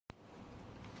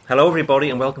Hello everybody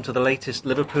and welcome to the latest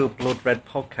Liverpool Blood Red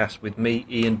podcast with me,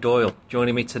 Ian Doyle.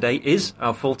 Joining me today is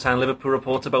our full-time Liverpool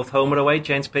reporter, both home and away,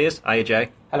 James Pearce. Hiya,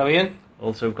 Jay. Hello, Ian.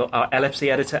 Also we've got our LFC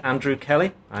editor, Andrew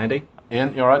Kelly. Hi, Andy.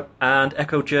 Ian, you alright? And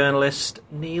Echo journalist,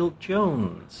 Neil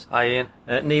Jones. Hi, Ian.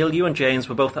 Neil, you and James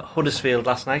were both at Huddersfield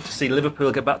last night to see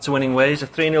Liverpool get back to winning ways. A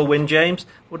 3-0 win, James.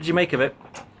 What did you make of it?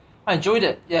 I enjoyed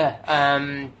it, yeah.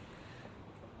 I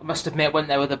must admit, I went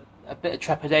there with a bit of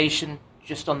trepidation,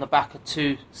 just on the back of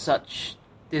two such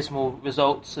dismal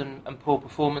results and poor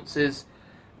performances,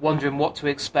 wondering what to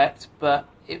expect, but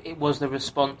it was the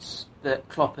response that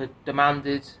Klopp had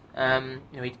demanded.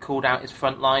 He'd called out his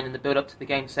front line in the build-up to the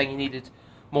game, saying he needed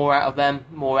more out of them,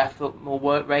 more effort, more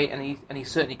work rate, and he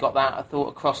certainly got that, I thought,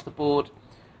 across the board,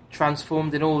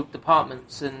 transformed in all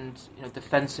departments, and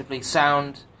defensively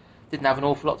sound, didn't have an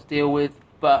awful lot to deal with,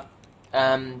 but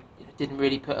didn't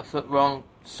really put a foot wrong.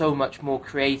 So much more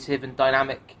creative and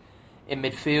dynamic in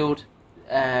midfield,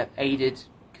 aided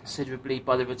considerably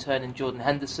by the return in Jordan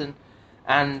Henderson,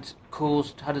 and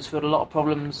caused Huddersfield a lot of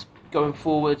problems going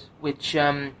forward, which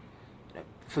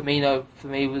Firmino, for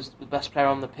me, was the best player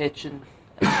on the pitch and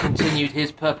continued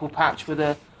his purple patch with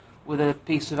a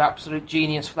piece of absolute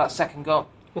genius for that second goal.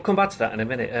 We'll come back to that in a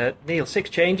minute. Neil, 6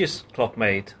 changes Klopp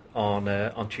made on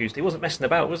Tuesday. He wasn't messing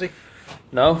about, was he?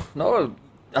 No,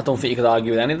 I don't think you could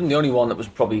argue with any of them. The only one that was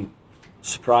probably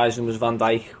surprising was Van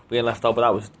Dijk being left out, but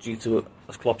that was due to,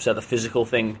 as Klopp said, a physical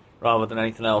thing rather than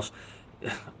anything else.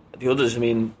 The others,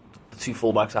 the two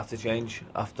fullbacks had to change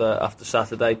after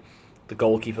Saturday. The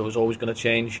goalkeeper was always going to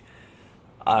change.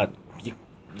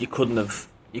 You couldn't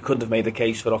have made the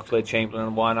case for Oxlade-Chamberlain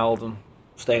and Wijnaldum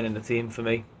staying in the team for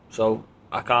me. So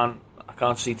I can't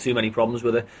see too many problems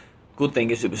with it. Good thing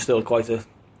is it was still quite a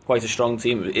strong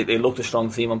team. It looked a strong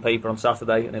team on paper on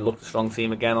Saturday, and it looked a strong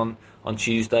team again on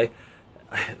Tuesday.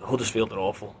 Huddersfield are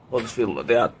awful. Huddersfield,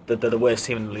 they're the worst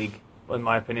team in the league, in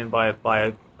my opinion, by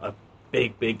a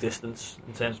big distance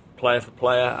in terms of player for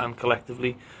player and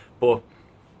collectively. But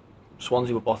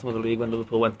Swansea were bottom of the league when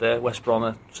Liverpool went there. West Brom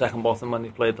are second bottom when they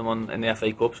played them in the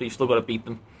FA Cup. So you still got to beat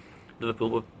them. Liverpool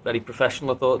were very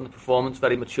professional, I thought, in the performance,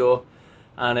 very mature,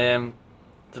 and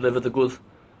delivered a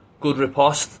good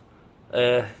riposte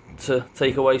to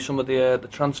take away some of the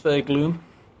transfer gloom.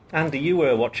 Andy, you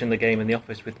were watching the game in the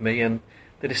office with me, and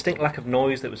the distinct lack of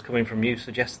noise that was coming from you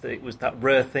suggests that it was that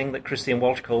rare thing that Christian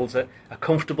Walsh calls a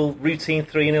comfortable routine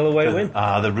 3-0 away win.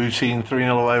 The routine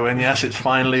 3-0 away win, yes, it's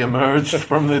finally emerged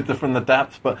from the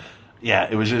depths. But yeah,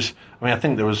 it was just, I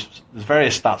think there's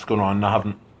various stats going on,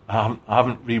 and I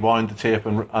haven't rewound the tape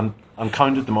and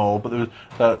counted them all, but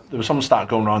there was some stat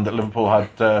going around that Liverpool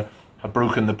had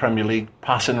broken the Premier League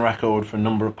passing record for a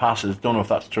number of passes. Don't know if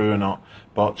that's true or not,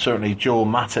 but certainly Joel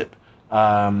Matip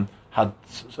had,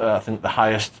 I think, the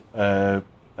highest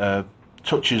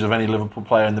touches of any Liverpool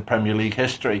player in the Premier League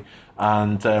history,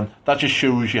 and that just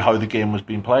shows you how the game was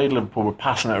being played. Liverpool were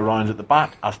passing it around at the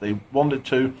back as they wanted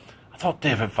to. I thought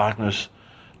David Wagner's,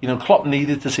 Klopp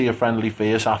needed to see a friendly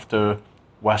face after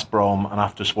West Brom and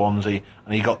after Swansea,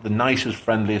 and he got the nicest,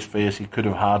 friendliest face he could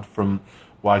have had from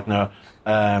Wagner.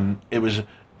 It was,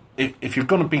 if you're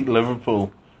going to beat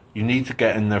Liverpool, you need to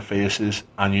get in their faces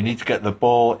and you need to get the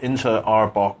ball into our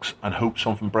box and hope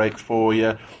something breaks for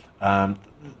you.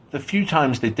 The few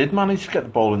times they did manage to get the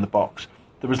ball in the box,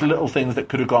 there was little things that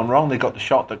could have gone wrong. They got the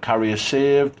shot that Carrier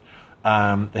saved.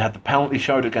 They had the penalty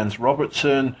shout against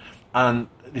Robertson, and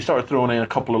they started throwing in a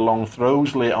couple of long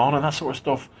throws late on and that sort of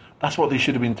stuff. That's what they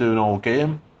should have been doing all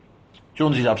game.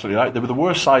 Jonesy's absolutely right. They were the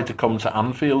worst side to come to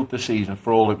Anfield this season,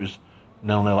 for all it was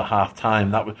 0-0 at half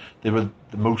time. They were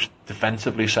the most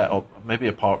defensively set up, maybe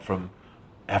apart from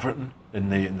Everton in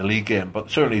the league game,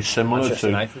 but certainly similar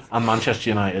Manchester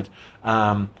United.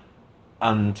 And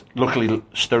luckily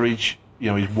Sturridge,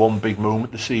 his one big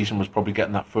moment this season was probably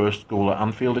getting that first goal at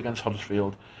Anfield against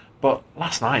Huddersfield. But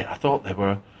last night I thought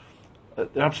they're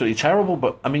absolutely terrible.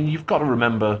 But you've got to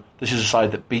remember, this is a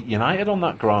side that beat United on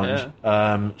that ground.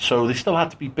 Yeah. So they still had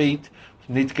to be beat.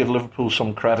 You need to give Liverpool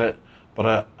some credit.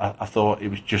 But I thought it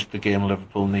was just the game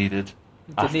Liverpool needed.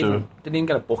 Didn't even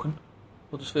get a booking,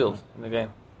 Huddersfield, in the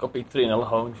game. Got beat 3-0 at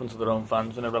home in front of their own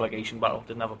fans in a relegation battle.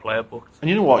 Didn't have a player booked. And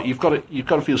you know what? You've got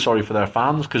to feel sorry for their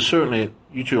fans, because certainly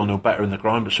you two will know better in the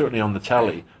ground, but certainly on the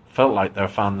telly, felt like their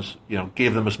fans,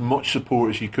 gave them as much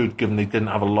support as you could, given they didn't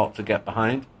have a lot to get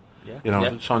behind. Yeah.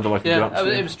 It sounded like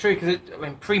it was true, because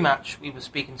pre-match we were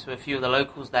speaking to a few of the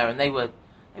locals there, and they were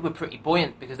pretty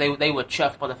buoyant, because they were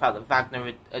chuffed by the fact that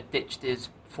Wagner had ditched his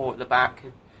 4 at the back.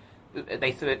 They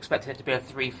expected it to be a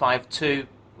 3-5-2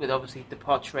 obviously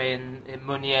Depotre and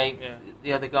Meunier,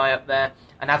 the other guy up there,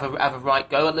 and have a right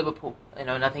go at Liverpool. And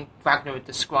I think Wagner had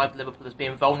described Liverpool as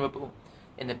being vulnerable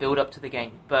in the build up to the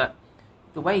game, but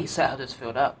the way he set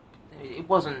Huddersfield up, it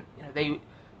wasn't. They,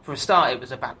 for a start, it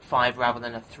was a back 5 rather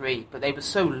than a 3, but they were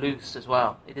so loose as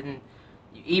well. It didn't.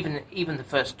 Even the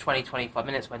first 20-25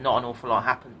 minutes where not an awful lot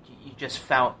happened, you just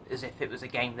felt as if it was a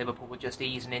game Liverpool were just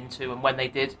easing into, and when they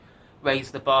did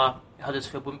raise the bar,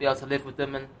 Huddersfield wouldn't be able to live with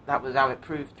them, and that was how it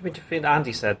proved. Do you think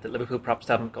Andy said that Liverpool perhaps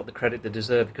haven't got the credit they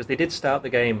deserve, because they did start the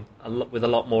game with a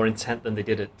lot more intent than they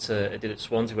did at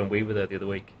Swansea when we were there the other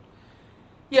week?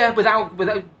 Yeah, but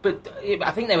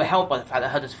I think they were helped by the fact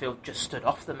that Huddersfield just stood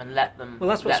off them and let them. Well,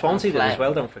 that's what Swansea did as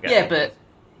well. Don't forget. Yeah, but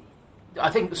I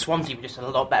think the Swansea were just a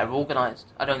lot better organised.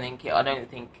 I don't think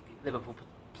Liverpool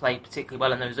played particularly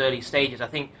well in those early stages. I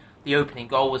think the opening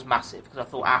goal was massive, because I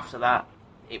thought after that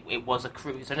it was a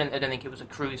cruise. I don't think it was a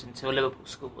cruise until Liverpool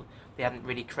scored. They hadn't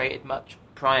really created much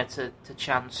prior to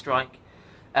Chan's strike.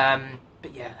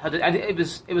 But yeah, and it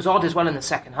was odd as well in the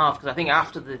second half, because I think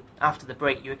after the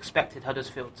break you expected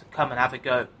Huddersfield to come and have a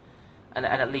go and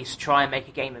at least try and make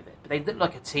a game of it. But they looked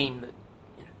like a team that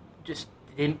just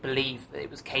didn't believe that it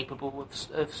was capable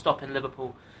of stopping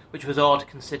Liverpool, which was odd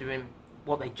considering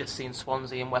what they'd just seen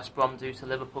Swansea and West Brom do to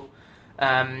Liverpool.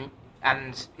 And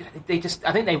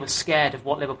I think they were scared of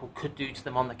what Liverpool could do to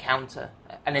them on the counter.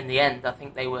 And in the end, I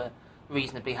think they were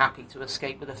reasonably happy to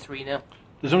escape with a 3-0.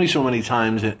 There's only so many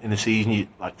times in a season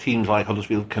teams like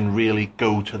Huddersfield can really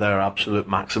go to their absolute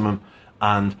maximum,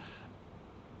 and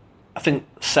I think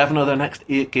 7 of their next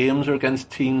 8 games are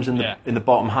against teams in the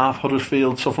bottom half,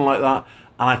 Huddersfield, something like that.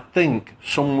 And I think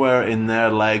somewhere in their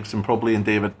legs, and probably in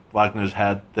David Wagner's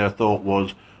head, their thought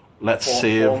was, let's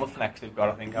save. Bournemouth next they've got,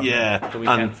 I think.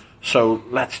 And so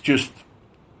let's just,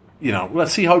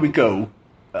 let's see how we go,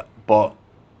 but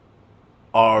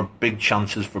our big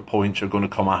chances for points are going to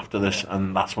come after this,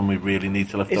 and that's when we really need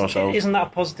to lift ourselves. Isn't that a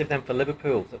positive then for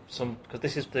Liverpool? Because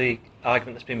this is the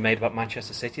argument that's been made about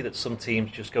Manchester City, that some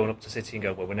teams just going up to City and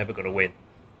go, well, we're never going to win.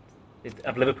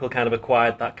 Have Liverpool kind of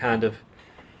acquired that kind of...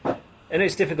 And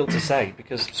it's difficult to say,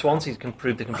 because Swansea can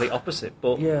prove the complete opposite,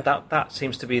 but that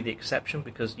seems to be the exception,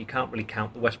 because you can't really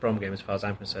count the West Brom game as far as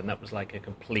I'm concerned. That was like a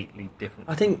completely different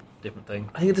thing.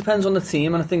 I think it depends on the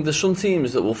team, and I think there's some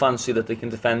teams that will fancy that they can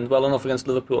defend well enough against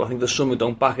Liverpool. I think there's some who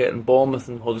don't back it, and Bournemouth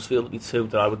and Huddersfield will be 2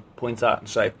 that I would point at and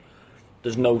say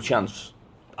there's no chance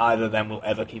either of them will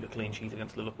ever keep a clean sheet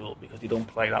against Liverpool, because they don't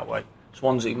play that way.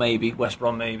 Swansea maybe, West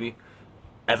Brom maybe,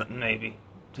 Everton maybe,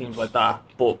 teams like that,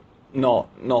 but not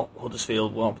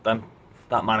Huddersfield, not with them,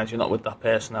 that manager, not with that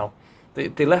personnel.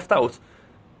 They left out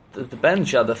the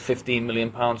bench had a £15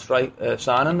 million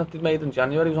signing that they made in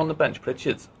January. He was on the bench,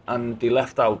 Pritchard, and they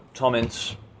left out Tom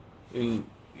Ince, who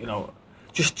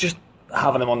just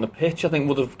having him on the pitch I think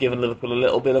would have given Liverpool a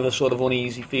little bit of a sort of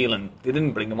uneasy feeling. They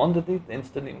didn't bring him on, did they? Ince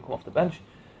didn't even come off the bench.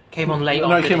 Came on late on.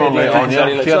 No, he came on late on, yeah.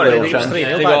 It was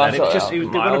 3-0 by then. They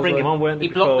were going to bring him on, weren't they?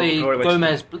 He blocked the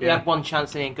Gomez. He had one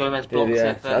chance and Gomez blocked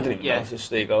it. But I didn't even notice.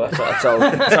 There you go. That's how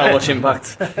much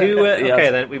impact. Okay,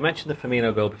 then we mentioned the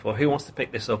Firmino goal before. Who wants to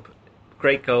pick this up?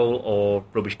 Great goal or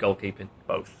rubbish goalkeeping?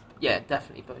 Both. Yeah,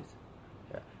 definitely both.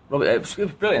 Yeah. It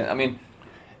was brilliant. I mean,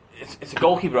 it's a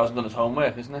goalkeeper who hasn't done his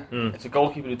homework, isn't it? It's a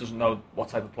goalkeeper who doesn't know what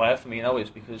type of player Firmino is,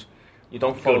 because you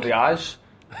don't follow the eyes.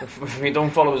 If you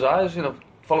don't follow his eyes,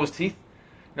 follow his teeth.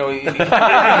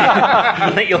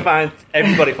 I think you'll find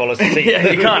everybody follows his teeth. Yeah,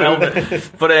 you can't help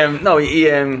it. But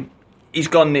he's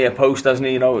gone near post, hasn't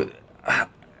he?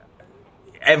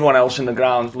 Everyone else in the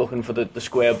ground's looking for the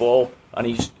square ball, and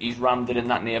he's rammed it in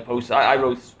that near post. I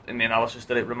wrote in the analysis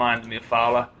that it reminded me of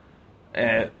Fowler,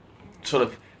 sort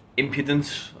of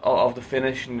impudence of the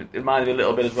finish, and it reminded me a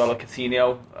little bit as well of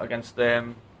Coutinho against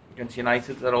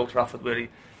United at Old Trafford, where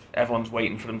everyone's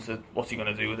waiting for him to, what's he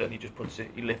going to do with it, and he just puts it,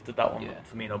 he lifted that one,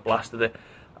 Firmino blasted it.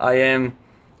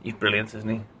 He's brilliant, isn't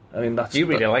he? I mean, you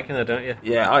really like him though, don't you?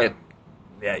 Yeah,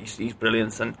 he's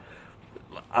brilliant, and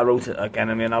I wrote it again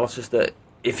in the analysis that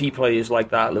if he plays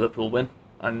like that, Liverpool win,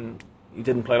 and he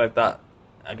didn't play like that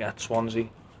against Swansea.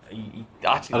 He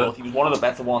actually thought he was one of the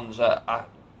better ones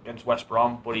against West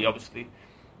Brom, but he obviously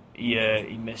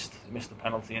he missed the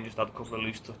penalty and just had a couple of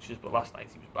loose touches, but last night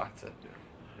he was back to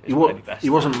he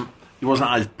wasn't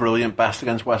as brilliant best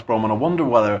against West Brom, and I wonder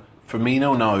whether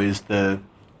Firmino now is the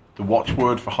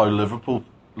watchword for how Liverpool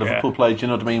play. Do you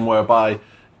know what I mean? Whereby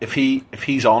if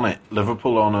he's on it,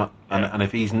 Liverpool on it, and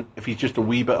if he's just a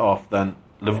wee bit off, then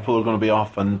Liverpool are going to be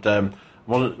off. And I'm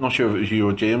not sure if it was you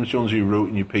or James Jones who wrote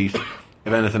in your piece,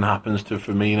 if anything happens to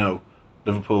Firmino,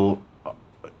 Liverpool,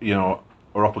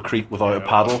 are up a creek without a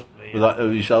paddle. With that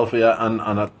yourself, and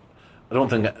I don't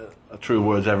think a true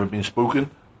word's ever been spoken,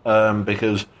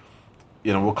 because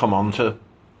we'll come on to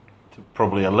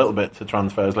probably a little bit to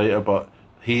transfers later, but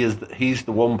he's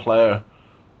the one player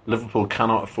Liverpool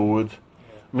cannot afford.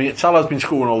 I mean, Salah's been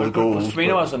scoring all the goals.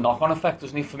 Firmino has a knock-on effect,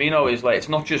 doesn't he? Firmino is like, it's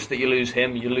not just that you lose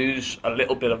him, you lose a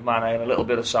little bit of Mane and a little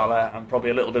bit of Salah and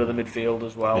probably a little bit of the midfield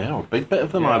as well. Yeah, a big bit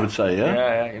of them, I would say.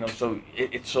 Yeah. So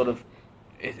it's sort of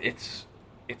it's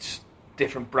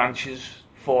different branches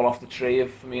fall off the tree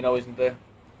of Firmino, isn't there?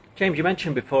 James, you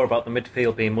mentioned before about the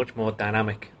midfield being much more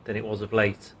dynamic than it was of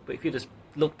late. But if you just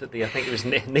looked at I think it was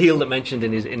Neil that mentioned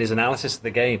in his analysis of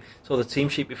the game, so the team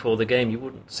sheet before the game, you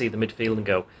wouldn't see the midfield and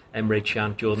go Emre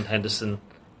Can, Jordan Henderson,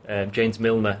 James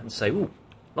Milner, and say, ooh,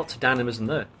 lots of dynamism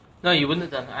there. No, you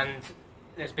wouldn't have done. And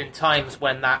there's been times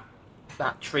when that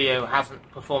trio hasn't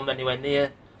performed anywhere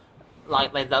near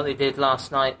like they did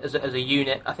last night as a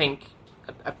unit. I think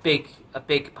a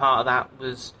big part of that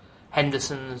was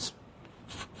Henderson's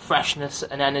freshness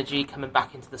and energy coming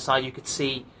back into the side. You could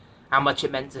see how much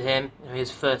it meant to him. His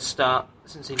first start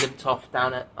since he limped off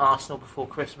down at Arsenal before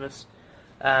Christmas.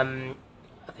 I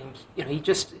think he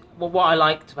just what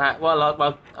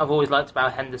I've always liked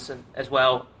about Henderson as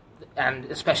well, and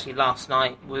especially last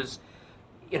night was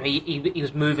he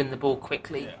was moving the ball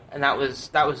quickly, and that was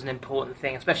an important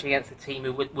thing, especially against a team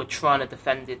who were trying to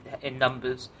defend it in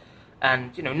numbers.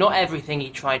 And not everything he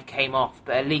tried came off,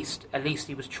 but at least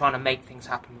he was trying to make things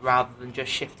happen rather than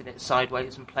just shifting it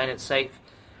sideways and playing it safe.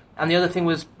 And the other thing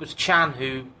was Can,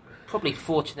 who probably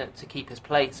fortunate to keep his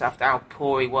place after how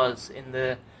poor he was in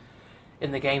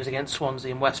the games against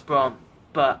Swansea and West Brom.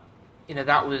 But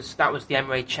that was the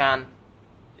Emre Can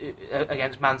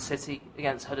against Man City,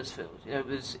 against Huddersfield.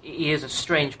 He is a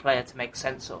strange player to make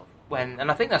sense of and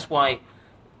I think that's why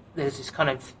there's this kind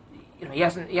of he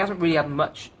hasn't really had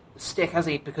much stick, has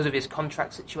he, because of his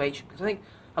contract situation? Because I think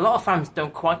a lot of fans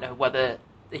don't quite know whether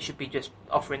they should be just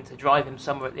offering to drive him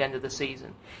somewhere at the end of the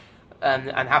season and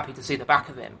happy to see the back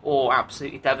of him, or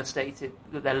absolutely devastated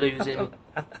that they're losing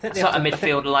a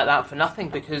midfielder like that for nothing,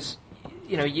 because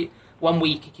one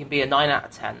week he can be a 9 out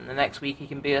of 10 and the next week he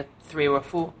can be a 3 or a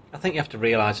 4. I think you have to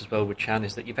realise as well with Can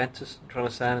is that Juventus are trying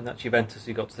to sign, and that's Juventus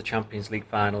who got to the Champions League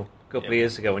final a couple of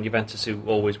years ago, and Juventus who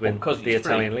always win the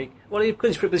Italian league. Well,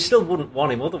 because he's free, but they still wouldn't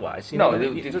want him otherwise. They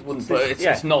wouldn't. But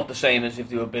it's not the same as if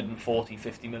they were bidding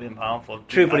 £40-50 million for.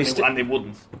 True, but and they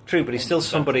wouldn't. True, but he's still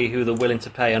somebody who they're willing to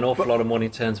pay an awful lot of money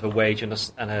in terms of a wage and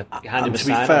hand him a to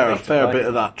be fair, a fair bit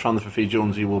of that transfer fee,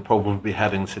 Jonesy, will probably be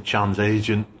heading to Chan's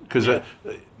agent, because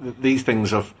these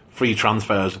things of free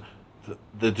transfers,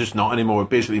 they're just not anymore. It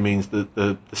basically means that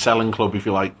the selling club, if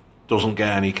you like, doesn't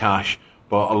get any cash,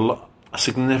 but a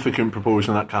significant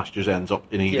proportion of that cash just ends up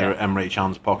in either Emre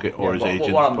Can's pocket or his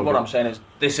agent's pocket. What I'm saying is,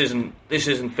 this isn't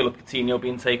Philip Coutinho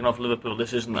being taken off Liverpool.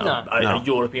 This isn't a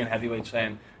European heavyweight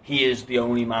saying he is the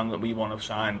only man that we want to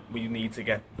sign. We need to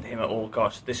get him at all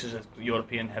costs. This is a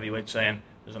European heavyweight saying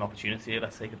there's an opportunity here.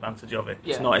 Let's take advantage of it.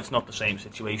 Yeah. It's not the same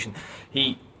situation.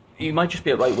 He might just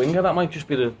be a right winger. That might just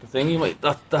be the thing.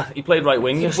 He played right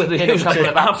wing yesterday. It was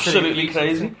absolutely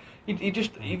crazy.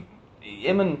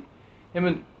 Him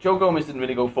and Joe Gomez didn't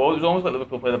really go forward. It was almost like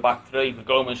Liverpool played a back three. But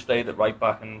Gomez stayed at right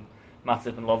back and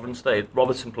Matip and Lovren stayed.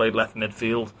 Robertson played left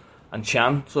midfield, and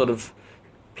Can sort of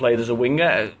played as a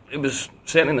winger. It was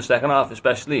certainly in the second half,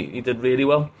 especially. He did really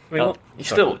well. I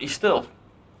still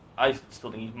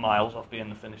think he's miles off being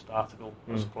the finished article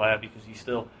as a player, because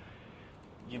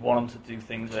you want him to do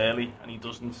things early and he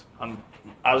doesn't. And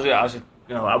I was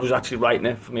actually writing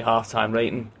it for my half-time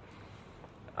rating.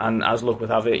 And as luck would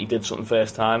have it, he did something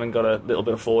first time and got a little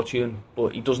bit of fortune,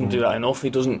 but he doesn't do that enough. He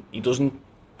doesn't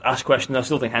ask questions. I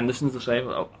still think Henderson's the same.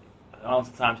 A lot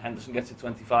of times Henderson gets to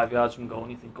 25 yards from goal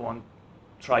and you think, go on,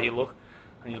 try your luck,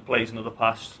 and he plays another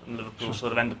pass, and Liverpool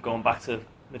sort of end up going back to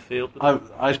midfield.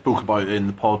 I spoke about it in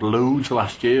the pod loads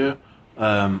last year,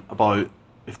 about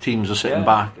if teams are sitting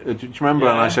back. Do you remember?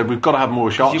 Yeah. And I said we've got to have more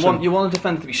shots. You want a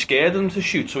defender to be scared of him to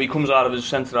shoot, so he comes out of his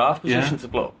centre half position to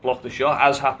block the shot,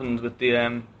 as happened with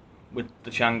the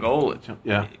Can goal.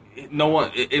 Yeah. No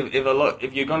one.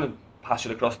 If you're going to pass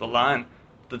it across the line,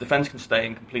 the defence can stay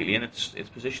in completely in its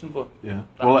position. But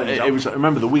it was. I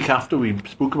remember the week after we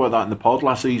spoke about that in the pod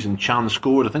last season. Can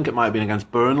scored. I think it might have been against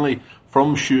Burnley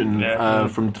from shooting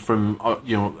from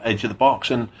edge of the box,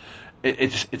 and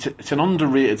it's an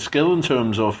underrated skill in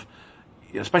terms of,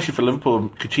 especially for Liverpool.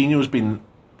 Coutinho's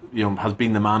has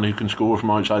been the man who can score from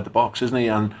outside the box, isn't he?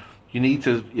 And you need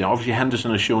to, obviously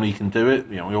Henderson has shown he can do it.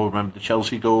 We all remember the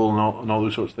Chelsea goal and all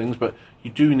those sorts of things. But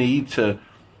you do need to.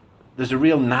 There's a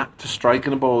real knack to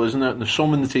striking a ball, isn't there? And there's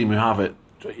some in the team who have it.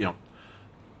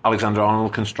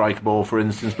 Alexander-Arnold can strike a ball, for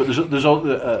instance. But there's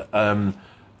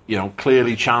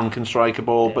clearly Chan can strike a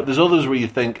ball, but there's others where you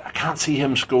think, I can't see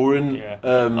him scoring. Yeah.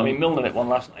 I mean, Milner hit one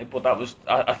last night, but that was,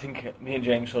 I think me and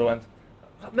James sort of went,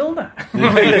 Milner?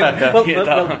 well,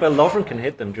 Lovren can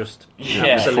hit them just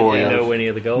absolutely nowhere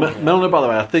near the goal. Milner, by the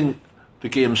way, I think the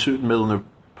game suited Milner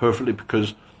perfectly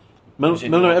because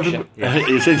Milner, is in Yorkshire.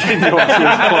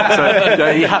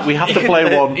 We have to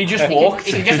play one. He just walked.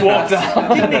 He just walked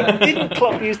down. Didn't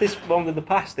Klopp use this one in the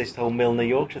past? This whole Milner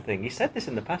Yorkshire thing. He said this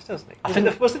in the past, hasn't he?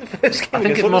 Was it the first game? I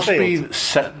think it must be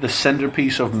the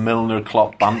centrepiece of Milner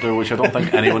Klopp banter, which I don't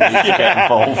think anyone needs to get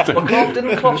involved in. But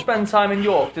didn't Klopp spend time in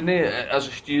York? Didn't he? As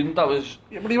a student, that was.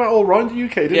 Yeah, but he went all around the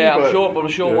UK, didn't he? Yeah, I'm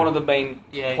sure one of the main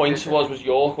points was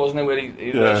York, wasn't it?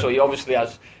 Where so he obviously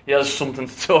has something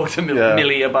to talk to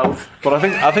Millie about. But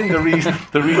I think the reason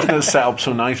it's set up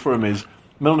so nice for him is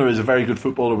Milner is a very good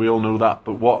footballer. We all know that.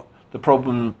 But what the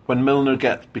problem when Milner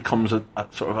becomes a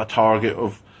sort of a target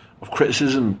of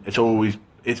criticism,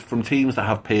 it's from teams that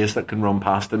have pace that can run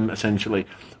past him essentially.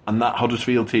 And that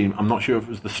Huddersfield team, I'm not sure if it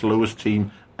was the slowest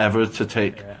team ever to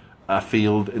take a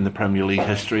field in the Premier League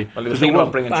history. Well, he was thinking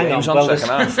about bringing James on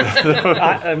second half.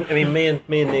 I mean, me and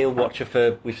Neil watch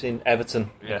we've seen Everton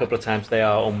a couple of times. They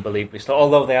are unbelievably slow,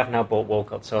 although they have now bought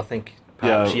Walcott. So I think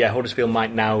perhaps Huddersfield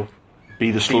might now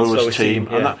be the slowest team.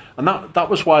 And that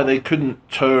was why they couldn't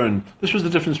turn. This was the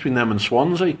difference between them and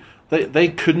Swansea. They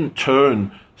couldn't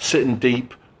turn sitting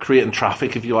deep, creating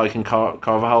traffic, if you like, in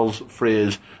Carvajal's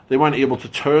phrase. They weren't able to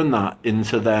turn that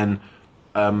into then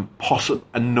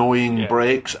annoying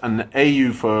breaks, and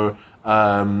AU for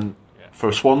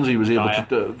Swansea was able to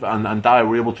do, and Dyer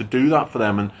were able to do that for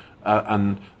them,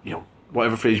 and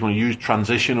whatever phrase you want to use,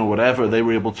 transition or whatever, they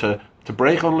were able to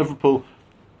break on Liverpool.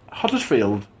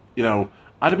 Huddersfield, I'd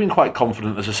have been quite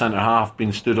confident as a centre half,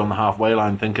 being stood on the halfway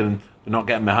line, thinking they're not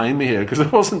getting behind me here, because there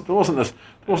wasn't this.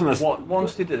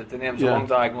 Once they did it, didn't they? It was a long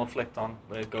diagonal flicked on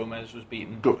where Gomez was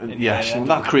beaten. And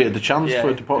that created the chance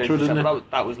for it to pop through, didn't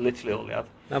it? That was literally all they had.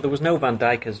 Now there was no Van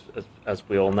Dijk as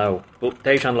we all know, but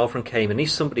Dejan Lovren came, and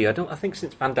he's somebody I think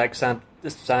since Van Dijk signed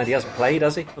he hasn't played,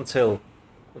 has he? Until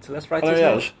that's right.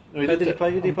 Did he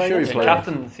play? Did he play? Sure he played.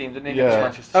 Captain of the team, didn't he?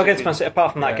 Yeah. Against Man City.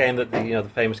 Apart from that game,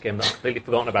 the famous game that I've completely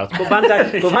forgotten about. But Van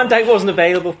Dijk wasn't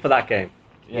available for that game.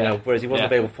 Whereas he wasn't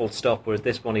available full stop. Whereas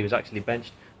this one, he was actually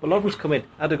benched. But Lovren's come in,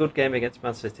 had a good game against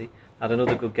Man City, had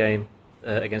another good game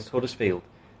against Huddersfield.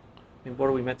 I mean, what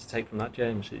are we meant to take from that,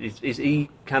 James? Is he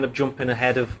kind of jumping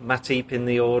ahead of Matip in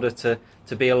the order to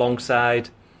be alongside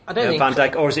Van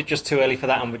Dijk, or is it just too early for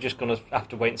that and we're just going to have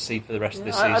to wait and see for the rest of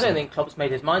this season? I don't think Klopp's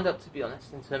made his mind up, to be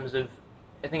honest, in terms of...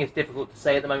 I think it's difficult to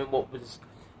say at the moment what his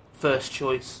first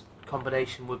choice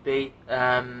combination would be.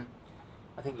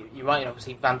 I think you're right,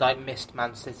 obviously Van Dijk missed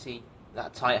Man City,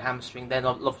 that tight hamstring. Then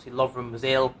obviously Lovren was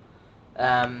ill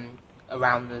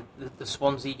around the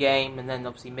Swansea game, and then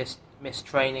obviously missed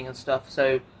training and stuff.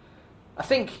 So I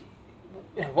think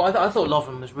I thought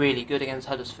Lovren was really good against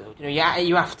Huddersfield.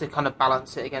 You have to kind of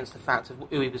balance it against the fact of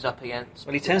who he was up against.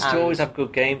 Well, he tends to always have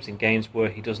good games in games where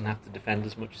he doesn't have to defend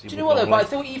as much as he would. Do you know what though? But I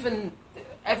thought even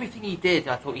everything he did,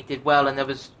 I thought he did well, and there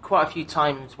was quite a few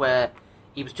times where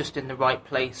he was just in the right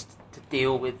place to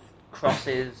deal with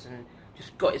crosses and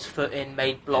just got his foot in,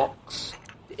 made blocks,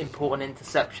 important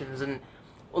interceptions, and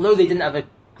although they didn't have a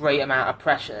great amount of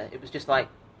pressure, it was just like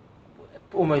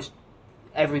almost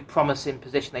every promising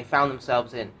position they found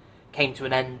themselves in came to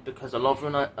an end because of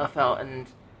Lovren, I felt. And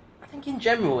I think in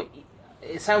general,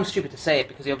 it sounds stupid to say it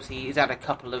because he's had a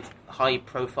couple of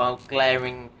high-profile,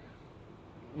 glaring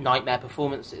nightmare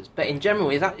performances, but in general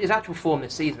his actual form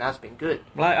this season has been good.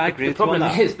 Well, I agree. The problem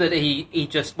is that he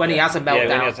just when he has a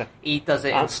meltdown, he does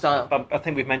it in style. I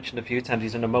think we've mentioned a few times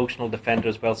he's an emotional defender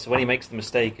as well. So when he makes the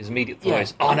mistake, his immediate thought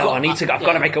is, "Oh no, I've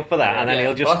got to make up for that," and then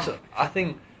he'll just. I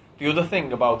think the other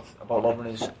thing about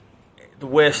Lovren is the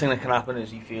worst thing that can happen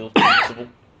is he feels comfortable.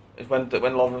 Is when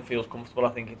Lovren feels comfortable, I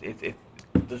think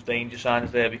there's danger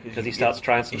signs there because he starts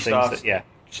trying some things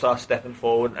starts stepping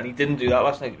forward, and he didn't do that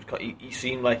last night. He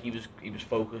seemed like he was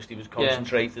focused, he was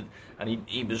concentrated, and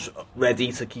he was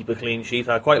ready to keep a clean sheet.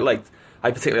 I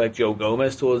particularly liked Joe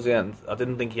Gomez towards the end. I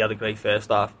didn't think he had a great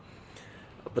first half,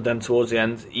 but then towards the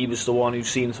end, he was the one who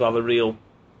seemed to have a real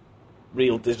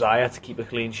desire to keep a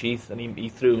clean sheet, and he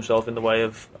threw himself in the way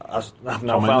of, as I've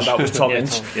now found out, was Tom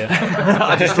Ince.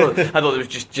 I thought it was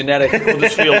just generic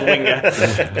Huddersfield winger,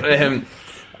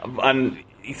 and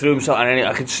he threw himself,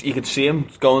 and you could see him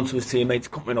going to his teammates,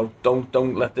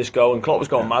 don't let this go. And Klopp was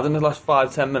going mad in the last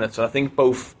 5-10 minutes. And I think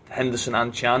both Henderson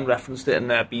and Chan referenced it in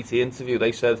their BT interview.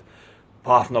 They said,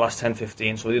 apart from the last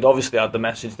 10-15, so they'd obviously had the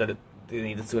message that they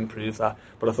needed to improve that.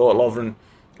 But I thought Lovren,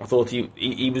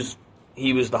 he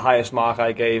he was the highest mark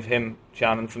I gave him.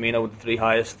 Can and Firmino were the 3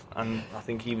 highest, and I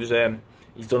think he was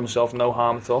he's done himself no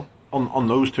harm at all. On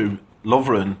those two,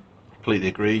 Lovren, completely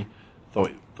agree.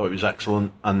 Thought he was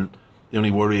excellent, and the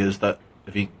only worry is that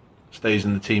if he stays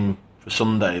in the team for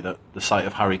Sunday, that the sight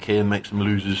of Harry Kane makes him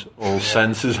lose his all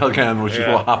senses again, which is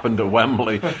what happened at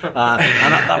Wembley. And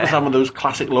that was one of those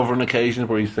classic Lovren occasions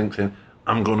where he's thinking,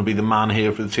 I'm going to be the man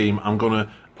here for the team. I'm going to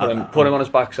put him on his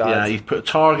backside. Yeah, he's put a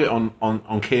target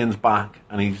on Kane's back,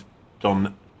 and he's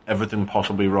done everything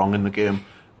possibly wrong in the game.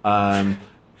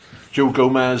 Joe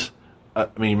Gomez,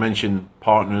 you mentioned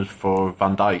partners for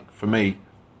Van Dijk. For me,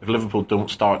 if Liverpool don't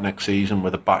start next season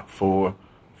with a back 4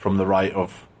 from the right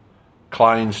of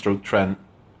Klein, Trent,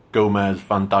 Gomez,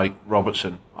 Van Dijk,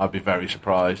 Robertson, I'd be very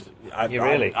surprised. I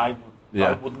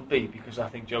wouldn't be, because I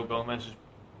think Joe Gomez is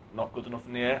not good enough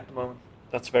in the air at the moment.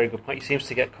 That's a very good point. He seems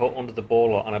to get caught under the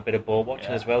ball a lot and a bit of ball watching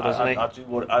as well, doesn't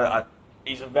he?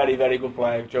 He's a very, very good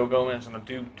player, Joe Gomez, and I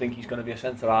do think he's going to be a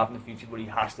centre half in the future, but he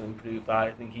has to improve that.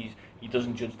 I think he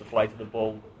doesn't judge the flight of the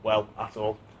ball well at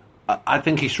all. I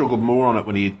think he struggled more on it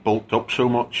when he bulked up so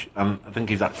much, and I think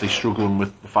he's actually struggling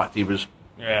with the fact he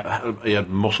had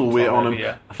muscle weight on him.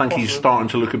 Yeah. I think he's starting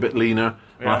to look a bit leaner,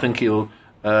 and I think he'll.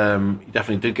 He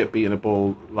definitely did get beaten a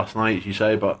ball last night, as you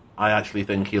say, but I actually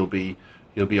think he'll be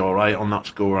all right on that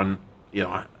score. And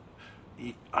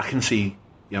I can see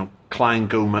Klein,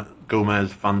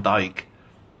 Gomez, Van Dijk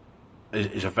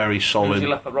is a very solid. Who's he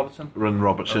left at Robertson?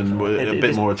 Robertson, a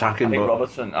bit more attacking. I think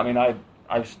Robertson.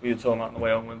 We were talking on the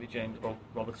way home with James about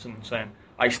Robertson, saying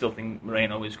I still think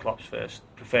Moreno is Klopp's first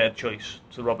preferred choice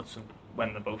to Robertson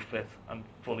when they're both fit and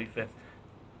fully fit.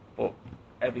 But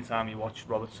every time you watch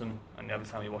Robertson and every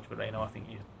time you watch Moreno,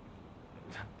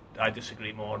 I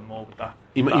disagree more and more with that.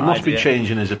 He must be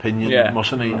changing his opinion,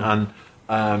 mustn't he?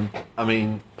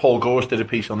 And Paul Gorse did a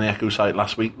piece on the Echo site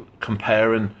last week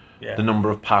comparing the number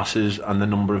of passes and the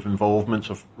number of involvements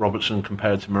of Robertson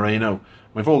compared to Moreno.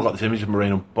 We've all got this image of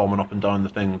Moreno bombing up and down the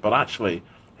thing, but actually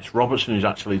it's Robertson who's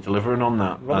actually delivering on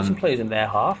that. Robertson plays in their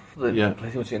half, plays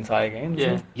the entire game.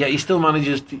 Yeah, he still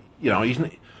manages to, he's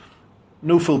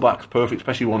no fullback's perfect,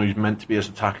 especially one who's meant to be as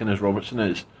attacking as Robertson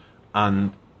is.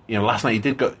 And last night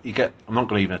he get. I'm not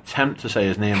going to even attempt to say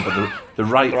his name, but the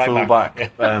right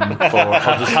fullback for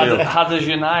Huddersfield.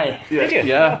 Hadajunai.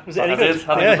 Yeah. Was it any good?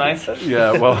 Hadajunai.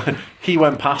 Yeah. Well, he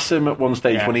went past him at one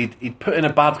stage when he'd put in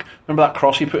a bad. Remember that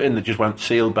cross he put in that just went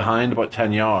sealed behind about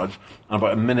 10 yards, and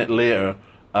about a minute later,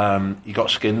 he got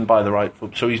skinned by the right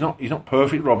foot. So he's not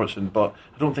perfect, Robertson, but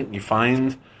I don't think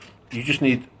you just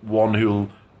need one who'll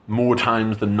more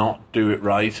times than not do it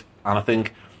right, and I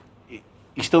think.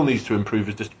 He still needs to improve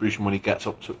his distribution when he gets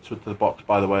up to the box,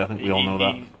 by the way. I think we all know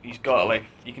that. He's got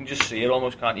you can just see it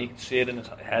almost, can't you? You can see it in his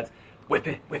head. Whip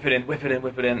it in,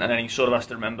 and then he sort of has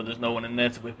to remember there's no one in there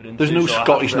to whip it in. There's no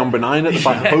Scottish number 9 at the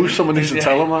back post. Someone needs to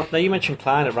tell him that. Now, you mentioned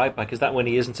Klein at right back. Is that when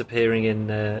he isn't appearing in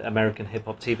American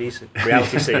hip-hop TV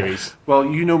reality series? Well,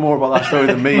 you know more about that story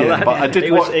than me, but I did.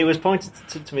 It was pointed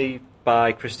to me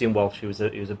by Christian Walsh, who was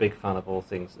a big fan of all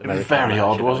things American. It was very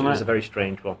odd, wasn't it? It was a very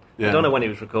strange one. Yeah. I don't know when it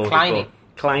was recorded.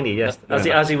 Kleiny, yes,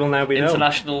 as he will now be known.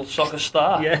 International soccer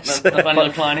star. Yes.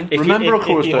 Nathaniel Kleiny.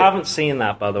 If you haven't seen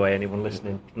that, by the way, anyone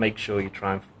listening, make sure you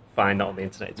try and find that on the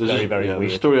internet. It's very weird.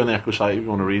 There's a story on the Echo site if you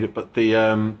want to read it. But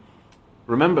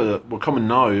remember that we're coming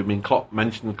now. Klopp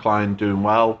mentioned Klein doing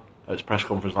well at his press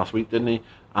conference last week, didn't he?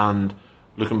 And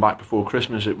looking back before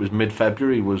Christmas, it was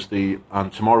mid-February,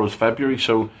 and tomorrow's February.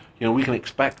 So we can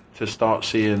expect to start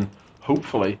seeing,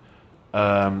 hopefully.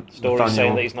 Stories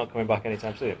saying that he's not coming back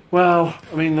anytime soon. Well,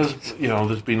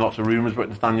 there's been lots of rumours about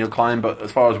Nathaniel Klein, but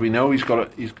as far as we know, he's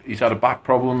had a back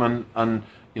problem, and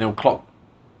Klopp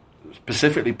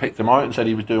specifically picked him out and said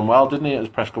he was doing well, didn't he, at his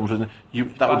press conference?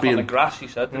 That would be on the grass, he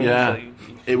said. Yeah,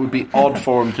 it would be odd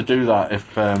for him to do that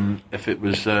if it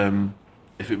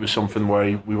was something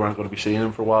where we weren't going to be seeing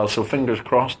him for a while. So fingers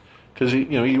crossed, because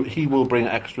he will bring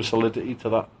extra solidity to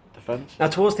that. Defense. Now,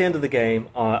 towards the end of the game,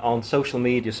 on social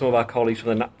media, some of our colleagues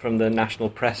from the national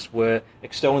press were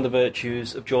extolling the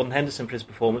virtues of Jordan Henderson for his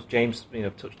performance. James,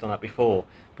 touched on that before,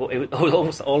 but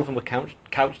almost all of them were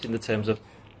couched in the terms of,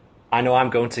 "I know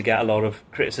I'm going to get a lot of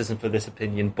criticism for this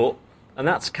opinion, and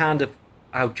that's kind of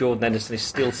how Jordan Henderson is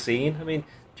still seen."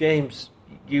 James,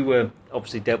 you were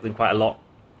obviously dealt with him quite a lot,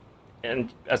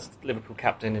 and as Liverpool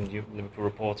captain and Liverpool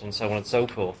reporter and so on and so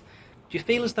forth. Do you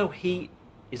feel as though he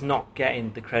is not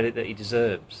getting the credit that he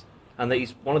deserves, and that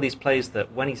he's one of these players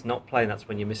that when he's not playing, that's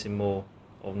when you miss him more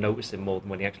or notice him more than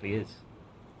when he actually is?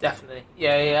 Definitely,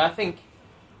 yeah. I think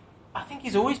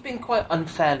he's always been quite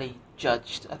unfairly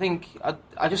judged.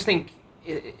 I just think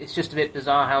it's just a bit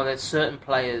bizarre how there's certain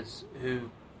players who,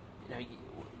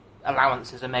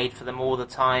 allowances are made for them all the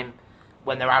time.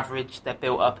 When they're average, they're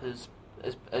built up as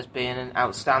being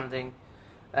outstanding,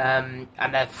 and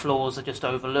their flaws are just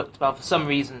overlooked. But for some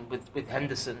reason, with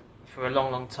Henderson, for a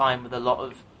long time, with a lot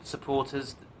of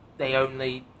supporters, they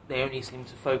only seem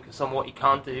to focus on what he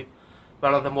can't do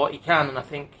rather than what he can. And I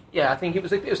think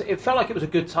it felt like it was a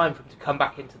good time for him to come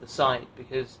back into the side,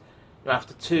 because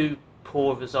after 2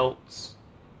 poor results,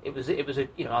 it was a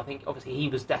I think obviously he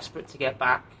was desperate to get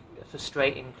back. A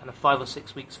frustrating kind of 5 or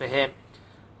 6 weeks for him.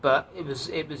 But it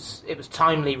was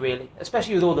timely, really,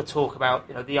 especially with all the talk about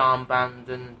the armband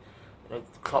and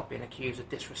Klopp being accused of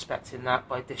disrespecting that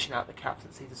by dishing out the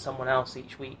captaincy to someone else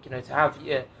each week. To have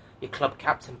your club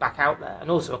captain back out there,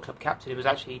 and also a club captain who was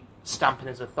actually stamping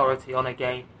his authority on a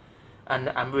game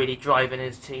and really driving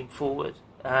his team forward.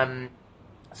 So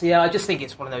yeah, I just think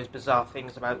it's one of those bizarre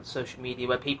things about social media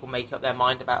where people make up their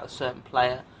mind about a certain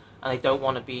player and they don't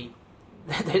want to be,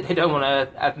 they don't want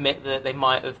to admit that they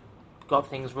might have got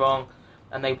things wrong,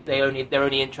 and they're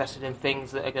only interested in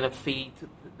things that are going to feed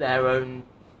their own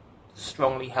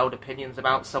strongly held opinions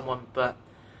about someone. But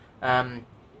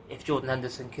if Jordan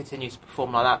Henderson continues to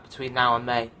perform like that between now and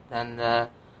May, then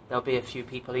there'll be a few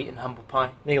people eating humble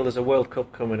pie. Neil, there's a World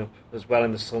Cup coming up as well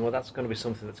in the summer. That's going to be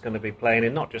something that's going to be playing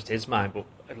in not just his mind, but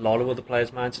a lot of other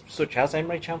players' minds, such as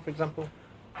Emre Can, for example.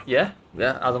 Yeah,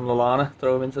 Adam Lallana,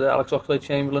 throw him into the Alex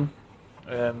Oxlade-Chamberlain.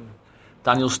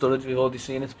 Daniel Sturridge, we've already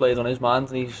seen it's played on his mind,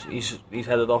 and he's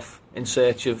headed off in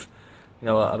search of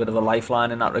a bit of a lifeline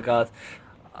in that regard.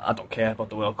 I don't care about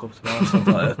the World Cup, to be honest.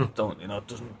 It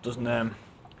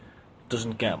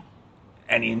doesn't get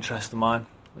any interest of mine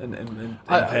in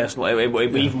personal.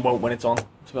 It even won't when it's on. To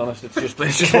be honest, it's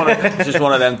just one of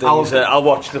them things. I'll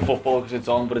watch the football because it's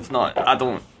on, but it's not. I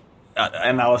don't.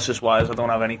 Analysis wise, I don't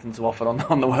have anything to offer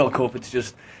on the World Cup. It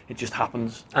just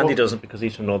happens. Andy doesn't, because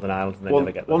he's from Northern Ireland and they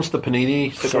never get that. Once the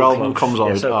Panini sticker album comes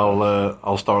out,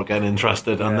 I'll start getting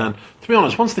interested. And then, to be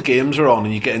honest, once the games are on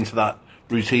and you get into that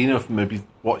routine of maybe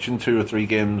watching 2 or 3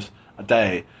 games a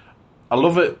day, I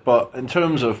love it. But in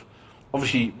terms of,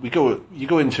 obviously, you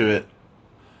go into it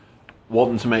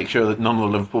wanting to make sure that none of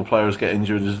the Liverpool players get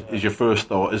injured is your first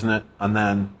thought, isn't it? And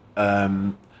then,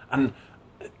 and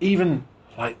even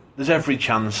like, there's every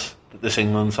chance that this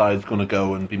England side is going to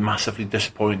go and be massively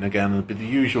disappointing again. There'll be the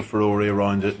usual furore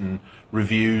around it and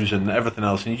reviews and everything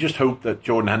else. And you just hope that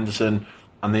Jordan Henderson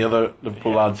and the other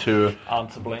Liverpool lads who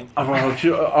aren't to blame,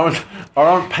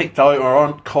 aren't picked out or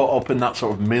aren't caught up in that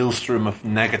sort of maelstrom of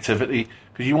negativity,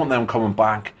 because you want them coming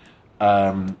back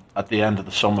at the end of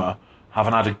the summer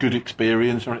having had a good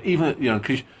experience, or even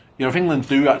because if England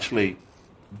do actually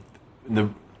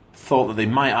thought that they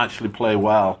might actually play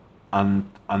well and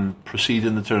proceed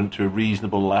in the turn to a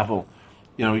reasonable level,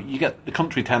 you get the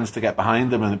country tends to get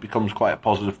behind them and it becomes quite a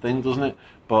positive thing, doesn't it?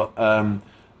 But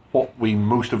what we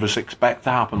most of us expect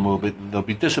to happen will be they'll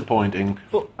be disappointing.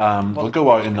 They'll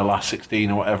go out in the last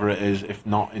 16 or whatever it is, if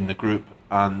not in the group,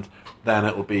 and then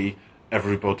it'll be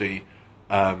everybody,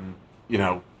 trying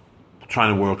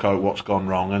to work out what's gone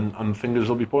wrong, and fingers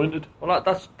will be pointed. Well,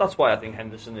 that's why I think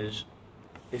Henderson is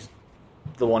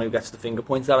the one who gets the finger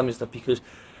pointed at him, is that because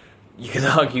you could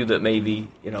argue that maybe,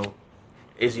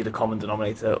 is he the common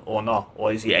denominator or not,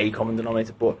 or is he a common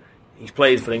denominator? But he's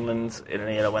played for England in an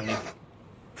era when they've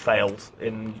failed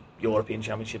in European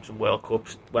Championships and World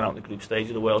Cups, went out in the group stage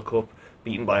of the World Cup,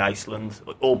 beaten by Iceland,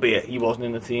 albeit he wasn't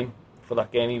in the team for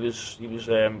that game.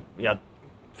 He had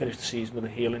finished the season with a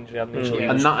heel injury, hadn't he?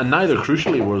 And neither,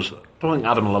 crucially, I don't think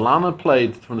Adam Lallana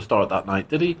played from the start that night,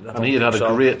 did he? And he had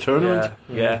a great tournament.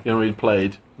 Yeah. He'd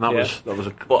played. And that was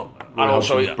a. But and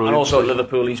also at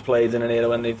Liverpool, he's played in an era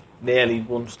when they've nearly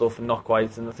won stuff and not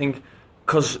quite. And I think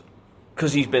because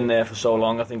he's been there for so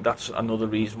long, I think that's another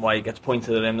reason why he gets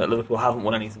pointed at him, that Liverpool haven't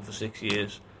won anything for 6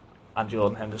 years, and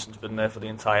Jordan Henderson's been there for the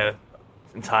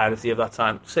entirety of that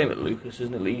time. Same with Lucas,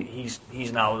 isn't it?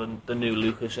 He's now the new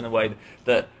Lucas, in a way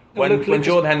that when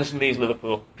Jordan Henderson leaves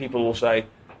Liverpool, people will say,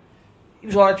 he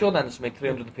was alright, Jordan Henderson made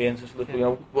 300 appearances for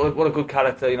Liverpool, what a good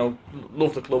character,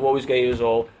 loved the club, always gave his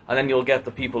all. And then you'll get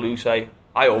the people who say,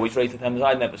 I always rated Henderson,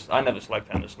 I never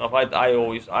selected Henderson off.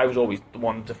 I was always the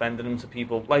one defending him to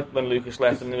people, like when Lucas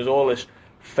left, and there was all this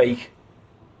fake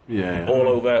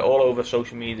all over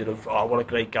social media of, what a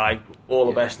great guy, all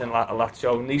the best in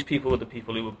Lazio. And these people were the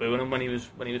people who were booing him when he was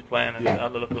playing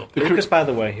at Liverpool. Lucas, by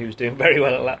the way, who's doing very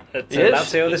well at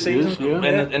Lazio this season,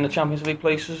 in the Champions League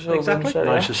places. Exactly.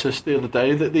 Nice assist the other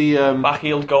day. That the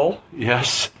back-heeled goal.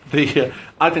 Yes,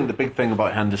 I think the big thing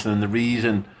about Henderson, and the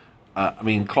reason,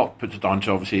 Klopp puts it down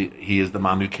to, obviously he is the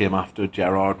man who came after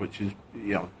Gerrard, which is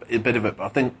a bit of it. But I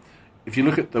think if you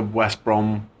look at the West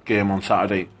Brom game on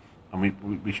Saturday,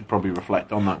 and we should probably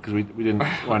reflect on that because we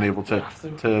weren't able to.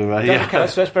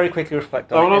 Let's very quickly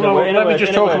reflect on it. No. Let me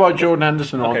just talk about Jordan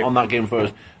Henderson Okay. on that game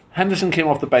first. Henderson came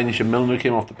off the bench and Milner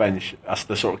came off the bench as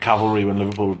the sort of cavalry when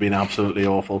Liverpool were being absolutely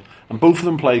awful, and both of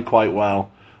them played quite well.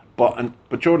 But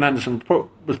Jordan Henderson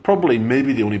was probably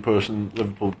maybe the only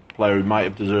Liverpool player who might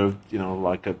have deserved,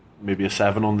 like maybe a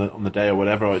 7 on the day or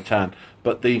whatever out of 10.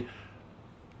 But the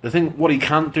thing, what he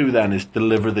can't do then is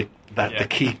deliver the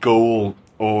key goal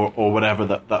or whatever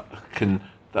that can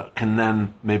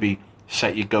then maybe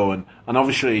set you going. And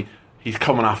obviously he's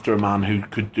coming after a man who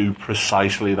could do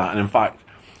precisely that. And in fact,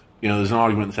 there's an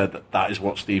argument that said that is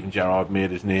what Steven Gerrard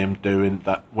made his name doing.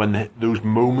 That when those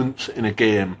moments in a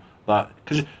game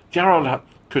because Gerrard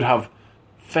could have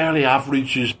fairly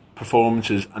average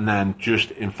performances, and then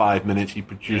just in 5 minutes he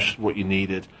produced what you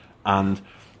needed, and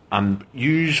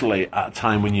usually at a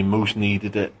time when you most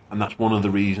needed it, and that's one of the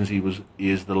reasons he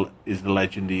is the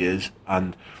legend he is,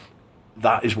 and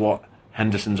that is what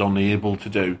Henderson's only able to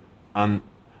do, and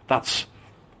that's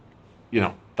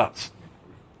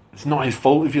it's not his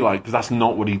fault, if you like, because that's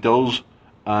not what he does.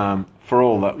 For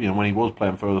all that, when he was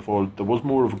playing further forward, there was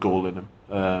more of a goal in him.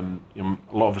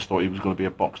 A lot of us thought he was going to be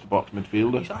a box-to-box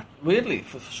midfielder. Weirdly,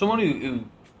 for someone who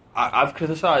I've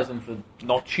criticised him for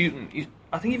not shooting,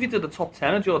 I think if you did the top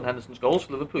 10 of Jordan Henderson's goals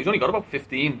for Liverpool, he's only got about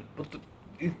 15, but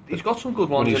he's got some good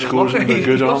ones. When he scores them, they're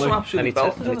good, got aren't some they?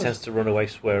 absolute And he tends to run away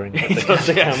swearing. He does,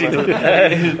 yes, he does.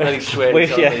 Very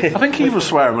sweary. I think he was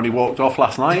swearing when he walked off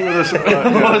last night with us,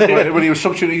 when he was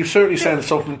substituting. He was certainly saying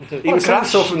something. He was saying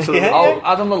something to the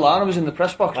Adam Lallana was in the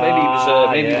press box. Maybe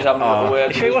he was having a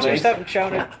word. Sure, he wasn't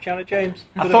shouting at James.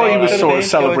 I thought he was sort of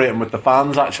celebrating with the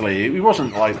fans. Actually, he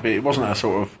wasn't it wasn't a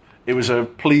sort of. It was a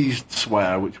pleased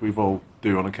swear, which we've all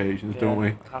do on occasions, don't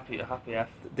we? Happy F.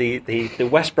 The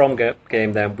West Brom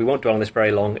game. Then we won't dwell on this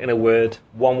very long. In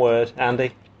one word,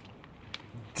 Andy.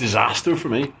 Disaster for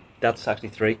me. That's actually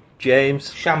 3.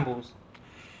 James. Shambles.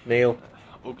 Neil.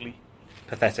 Ugly.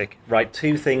 Pathetic. Right,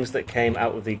 2 things that came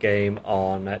out of the game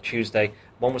on Tuesday.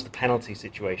 One was the penalty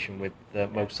situation with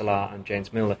Mo Salah and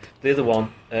James Milner. The other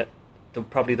one,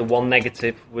 probably the one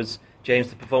negative, was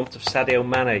James, the performance of Sadio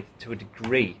Mane to a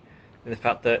degree, in the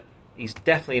fact that he's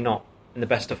definitely not in the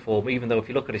best of form, even though if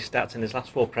you look at his stats in his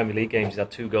last 4 Premier League games, he's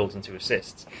had 2 goals and 2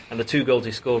 assists, and the 2 goals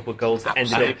he scored were goals that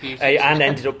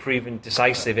ended up proving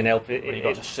decisive in when he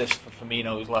got assist for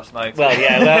Firmino's last night. Well,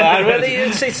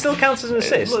 it still counts as an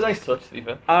assist. It was a nice touch, to be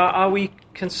fair. Are we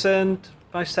concerned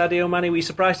by Sadio Mane? Were you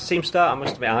surprised to see him start? I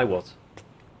must admit, I was.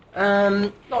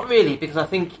 Not really, because I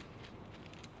think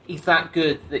he's that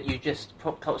good that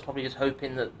Klopp's probably just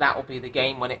hoping that will be the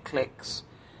game when it clicks,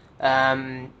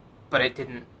 but it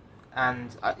didn't.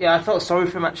 And I felt sorry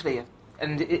for him actually,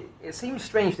 and it seems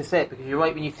strange to say it because you're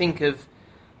right when you think of,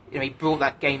 he brought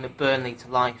that game at Burnley to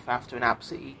life after an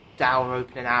absolutely dour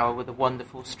opening hour with a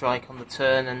wonderful strike on the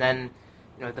turn, and then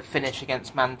the finish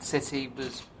against Man City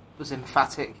was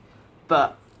emphatic,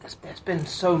 but there's been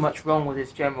so much wrong with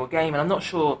his general game, and I'm not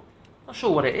sure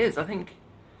what it is. I think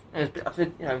I've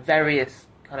heard various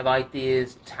kind of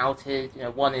ideas touted.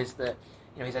 One is that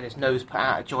he's had his nose put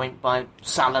out of joint by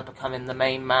Salah becoming the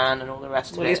main man and all the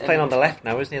rest of it. Well, he's playing on the left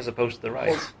now, isn't he, as opposed to the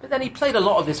right? But then he played a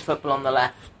lot of his football on the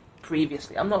left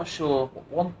previously. I'm not sure.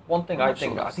 One thing I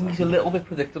think he's a little bit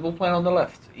predictable playing on the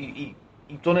left. He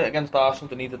done it against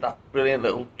Arsenal, and he did that brilliant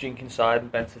little jink inside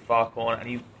and bent to the far corner, and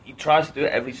he tries to do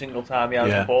it every single time he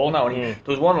has the ball now. And there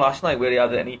was one last night where he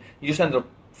had it, and he just ended up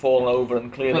falling over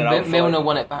and clearing it out. Milner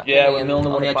won it back. Yeah, when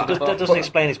Milner won it back. That doesn't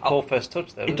explain his poor first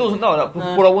touch, though. It doesn't. No.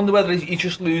 But I wonder whether he's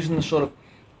just losing sort of.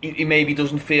 He maybe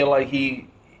doesn't feel like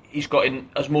he's got in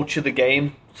as much of the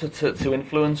game to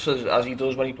influence as he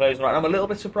does when he plays. Right, I'm a little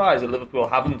bit surprised that Liverpool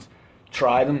haven't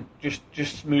tried him,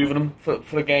 just moving him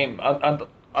for a game. And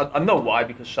I know why,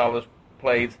 because Salah's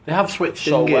played. They have switched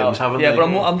so in games, well, haven't they? Yeah, but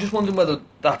I'm just wondering whether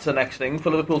that's the next thing for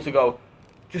Liverpool to go.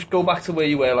 Just go back to where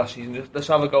you were last season. Let's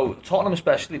have a go. Tottenham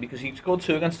especially, because he scored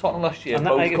 2 against Tottenham last year,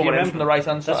 both coming in from the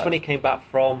right-hand side. That's when he came back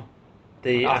from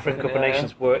the African Cup of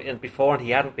Nations before, and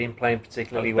he hadn't been playing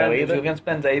particularly well either. Against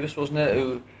Ben Davies, wasn't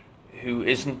it, who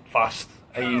isn't fast.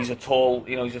 He's a tall,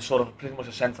 he's a sort of pretty much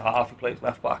a centre-half. He plays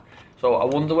left-back. So I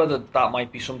wonder whether that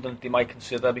might be something they might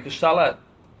consider, because Salah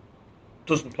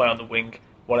doesn't play on the wing,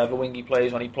 whatever wing he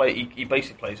plays on. He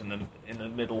basically plays in the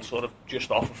middle, sort of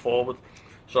just off a forward.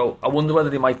 So I wonder whether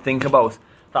they might think about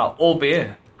that,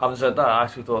 albeit, having said that, I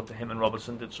actually thought that him and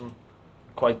Robertson did some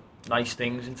quite nice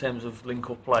things in terms of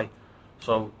link-up play.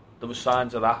 So there was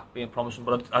signs of that being promising,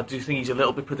 but I do think he's a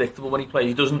little bit predictable when he plays.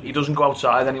 He doesn't go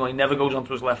outside anymore. He never goes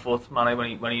onto his left foot, Mane,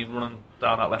 when he's running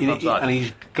down that left-hand side. And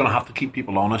he's going to have to keep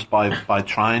people honest by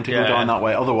trying to go down that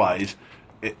way. Otherwise,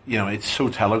 it's so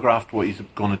telegraphed what he's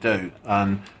going to do.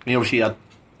 And I mean, obviously,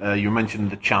 you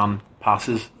mentioned the Chan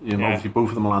passes. Obviously both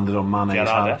of them landed on Mane's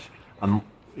hand, and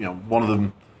one of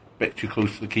them a bit too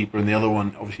close to the keeper, and the other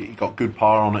one obviously he got good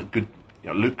power on it. Good,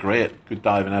 looked great. Good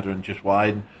diving header and just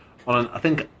wide. And I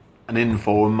think an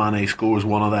in-form Mane scores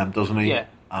one of them, doesn't he? Yeah.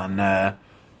 And I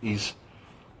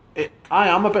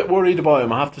am a bit worried about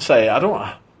him. I have to say, I'm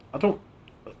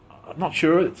not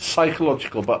sure it's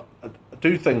psychological, but I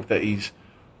do think that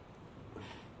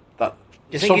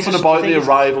something about the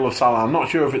arrival of Salah. I'm not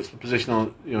sure if it's the position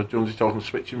on, Jonesy's talking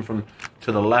switching from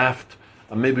to the left,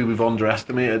 and maybe we've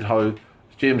underestimated how, as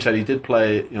James said, he did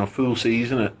play full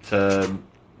season at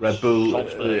Red Bull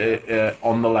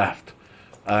on the left,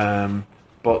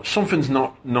 but something's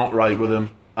not right with him,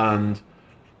 and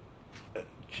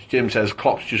James says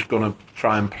Klopp's just going to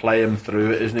try and play him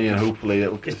through it, isn't he? And hopefully,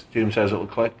 James says it'll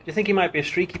click. Do you think he might be a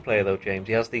streaky player though, James?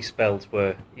 He has these spells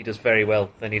where he does very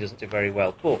well, then he doesn't do very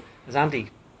well. But as Andy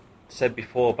said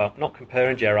before about not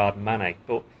comparing Gerrard and Mane,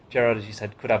 but Gerrard, as you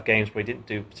said, could have games where he didn't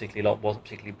do particularly a lot, wasn't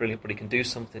particularly brilliant, but he can do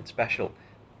something special.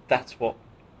 That's what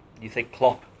you think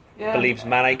Klopp believes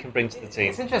Mane can bring to the team.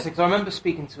 It's interesting because I remember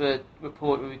speaking to a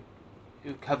reporter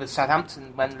who covered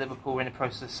Southampton when Liverpool were in the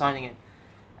process of signing him.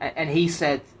 And he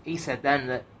said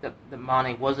then that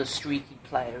Mane was a streaky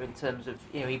player in terms of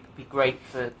he'd be great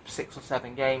for 6 or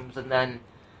 7 games and then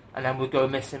we'd go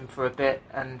miss him for a bit,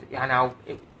 and now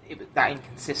that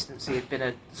inconsistency had been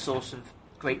a source of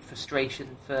great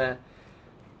frustration for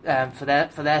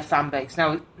their fan base.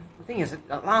 Now the thing is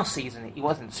that last season he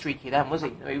wasn't streaky then, was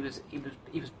he?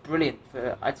 He was brilliant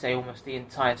for I'd say almost the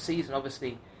entire season.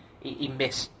 Obviously he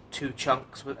missed 2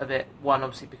 chunks of it. One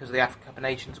obviously because of the African Cup of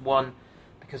Nations. One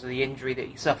because of the injury that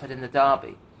he suffered in the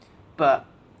derby, but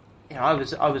I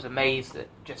was amazed at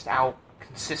just how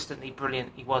consistently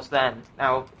brilliant he was then.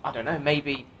 Now I don't know,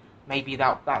 maybe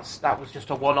that was just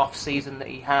a one-off season that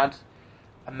he had,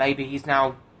 and maybe he's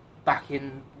now back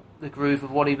in the groove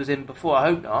of what he was in before. I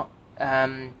hope not,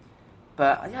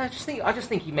 but I just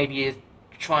think he maybe is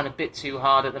trying a bit too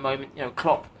hard at the moment.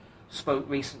 Klopp spoke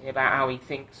recently about how he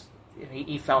thinks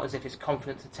he felt as if his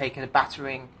confidence had taken a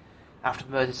battering after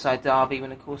the Merseyside derby,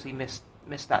 when of course he missed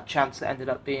that chance that ended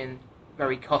up being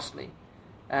very costly.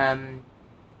 But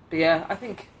yeah, I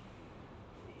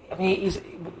mean, he's,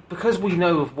 because we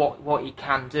know of what he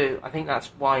can do. I think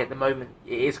that's why at the moment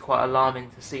it is quite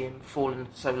alarming to see him falling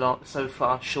so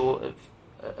far short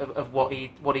of what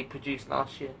he produced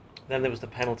last year. Then there was the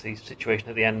penalty situation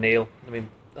at the end, Neil. I mean,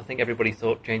 I think everybody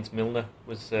thought James Milner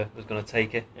was going to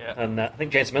take it, and I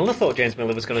think James Milner thought James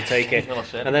Milner was going to take it,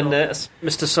 and then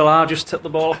Mr. Salah just took the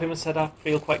ball off him and said, "I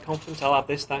feel quite confident. I'll have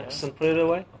this, thanks," and put it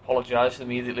away. Apologised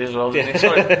immediately as well. Didn't he?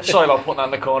 Sorry about putting that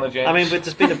in the corner, James. I mean,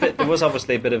 but there was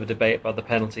obviously a bit of a debate about the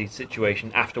penalty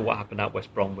situation after what happened at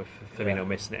West Brom with Firmino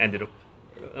missing. It ended up.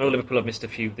 I know Liverpool have missed a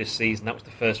few this season. That was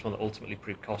the first one that ultimately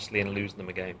proved costly and losing them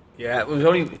a game. Yeah, it was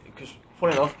only because,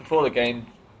 funny enough, before the game,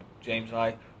 James and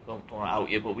I don't want to out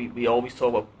you, but we always talk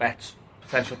about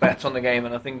potential bets on the game,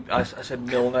 and I think I said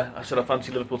Milner. I said I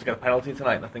fancy Liverpool to get a penalty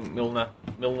tonight, and I think Milner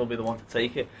will be the one to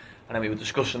take it. And then we were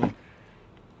discussing,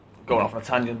 going off on a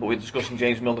tangent, but we were discussing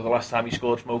James Milner the last time he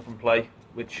scored from open play,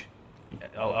 which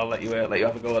I'll let you have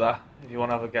a go at that if you want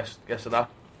to have a guess at that.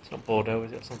 It's not Bordeaux,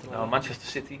 is it, or something? No, Manchester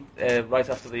City, right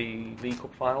after the League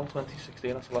Cup final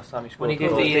 2016. That's the last time he scored. When he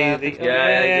did he did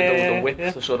the whip,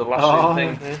 the sort of last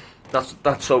thing. Yeah.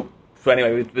 That's so. So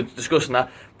anyway, we were discussing that,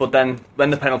 but then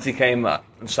when the penalty came and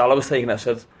Salah was taking it, I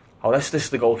said, "Oh, this is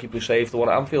the goalkeeper who saved the one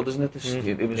at Anfield, isn't it?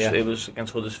 It was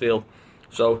against Huddersfield,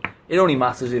 so it only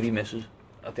matters if he misses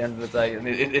at the end of the day, and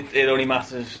it only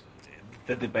matters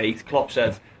the debate." Klopp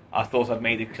said, "I thought I'd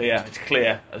made it clear. It's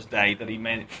clear as day that he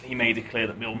made it clear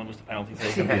that Milner was the penalty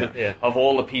taker." Of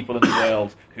all the people in the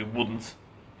world who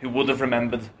would have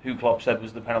remembered who Klopp said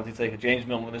was the penalty taker, James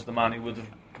Milner is the man who would have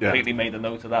completely made a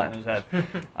note of that in his head.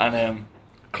 And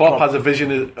Klopp has a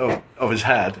vision of his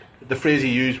head. The phrase he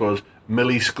used was,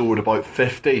 Millie scored about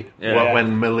 50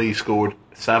 when Millie scored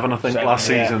 7, I think, last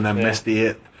season, then missed the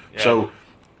 8th. Yeah. So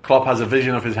Klopp has a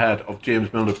vision of his head of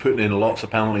James Milner putting in lots of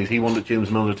penalties. He wanted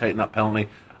James Milner taking that penalty.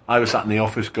 I was sat in the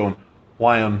office going,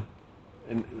 in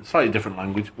slightly different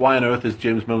language, why on earth is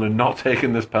James Milner not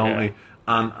taking this penalty? Yeah.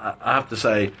 And I have to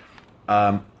say,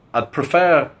 I'd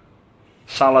prefer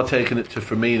Salah taking it to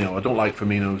Firmino. I don't like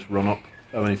Firmino's run-up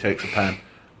when he takes a pen.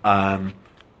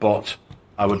 But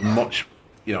I would much,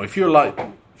 if your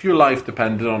life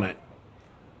depended on it,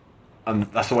 and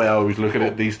that's the way I always look at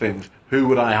it, these things, who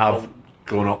would I have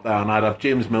going up there? And I'd have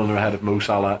James Milner ahead of Mo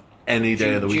Salah any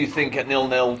day of the week. Do you think at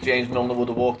 0-0 James Milner would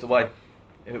have walked away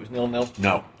if it was 0-0?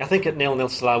 No. I think at 0-0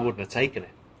 Salah wouldn't have taken it.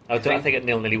 I think at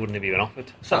 0-0 he wouldn't have even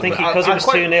offered. So, I think because it was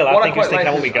 2-0, I think he was thinking,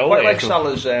 I won't be goal. I quite like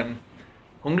Salah's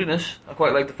hungriness. I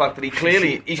quite like the fact that he's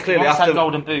clearly after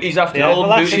golden boot. He's after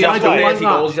golden boots. He's after 80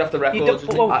 goals. He's after records.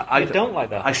 I don't like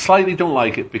that. I slightly don't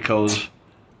like it because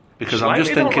I'm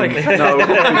just thinking like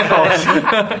because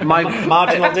my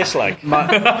marginal dislike.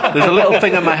 There's a little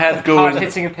thing in my head going.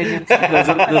 Hard-hitting opinions.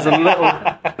 There's a little.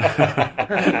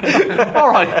 all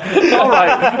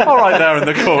right, there in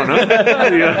the corner.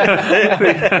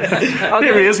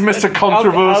 Here he is, Mr.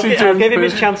 Controversy. I'll give him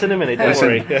his chance in a minute. Don't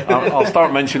worry. I'll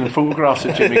start mentioning photographs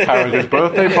at Jimmy Carragher's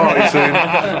birthday party soon.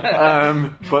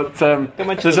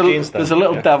 There's a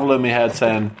little devil in my head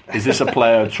saying, "Is this a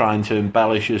player trying to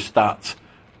embellish his stats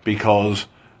because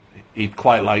he'd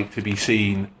quite like to be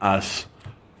seen as,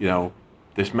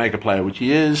 this mega player, which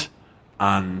he is?"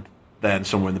 And then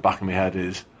somewhere in the back of my head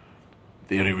is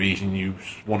the only reason you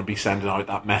want to be sending out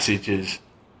that message is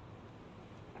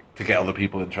to get other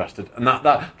people interested, and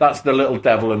that's the little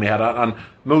devil in my head. And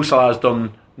Mo Salah has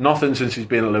done nothing since he's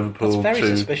been at Liverpool. That's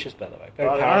very suspicious, by the way.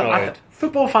 Very paranoid.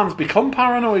 Football fans become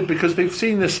paranoid because they've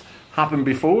seen this happen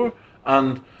before,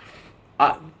 and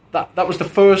that was the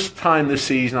first time this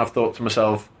season I've thought to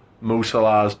myself, Mo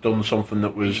Salah has done something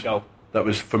that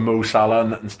was for Mo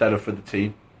Salah instead of for the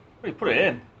team. Well, he put it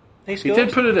in. He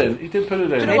did put it in. Do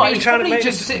you know what? He's probably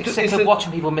just sick of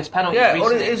watching people miss penalties. Yeah,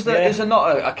 or is there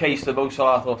not a case that Mo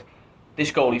Salah thought,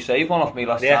 this goal he saved one off me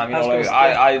last time?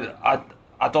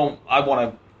 I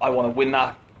want to win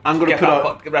that. I'm going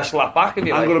to wrestle that back. I'm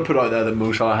going to put out there that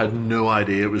Mo Salah had no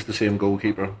idea it was the same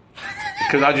goalkeeper,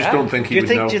 because I just don't think he would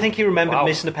know. Do you think he remembered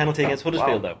missing a penalty against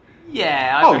Huddersfield though?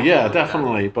 Yeah.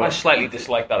 Definitely. But I slightly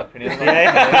dislike that opinion.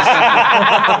 Yeah.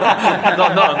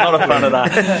 not a fan of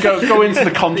that. Go into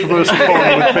the controversy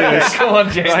corner with Pierce. Go on,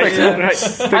 James.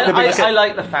 I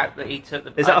like the fact that he took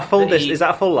the. Is that a full? Is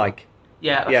that a full like?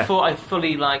 Yeah, I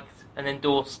fully liked and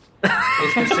endorsed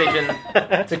his decision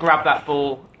to grab that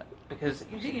ball, because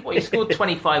he scored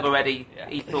 25 already. Yeah.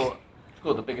 He thought.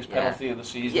 Scored the biggest penalty of the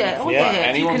season.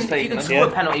 Anyone's taken. You can score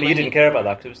a penalty. But you didn't care about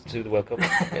that because it was to the World Cup.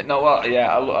 I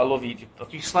love Egypt. Do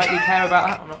you slightly care about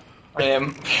that or not?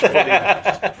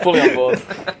 Fully on board.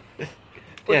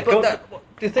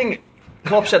 Do you think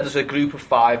Klopp said there's a group of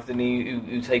 5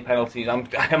 who take penalties? I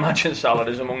imagine Salah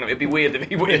is among them. It'd be weird if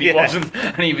he wasn't,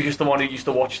 and he was just the one who used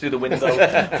to watch through the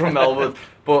window from Melbourne.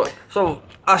 But so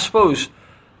I suppose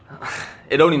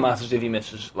it only matters if he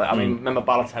misses. Remember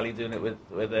Balotelli doing it with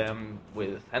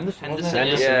Henderson.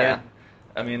 Yeah.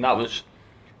 I mean that was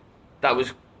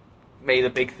made a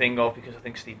big thing of, because I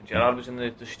think Steven Gerrard was in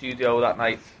the studio that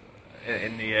night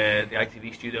in the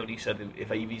ITV studio, and he said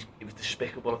if it was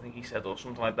despicable, I think he said, or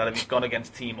something like that. If he's gone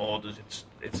against team orders,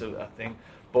 it's a thing.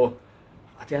 But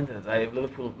at the end of the day, if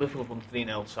Liverpool have won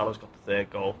 3-0, Salah's got the 3rd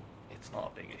goal. It's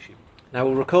not a big issue. Now,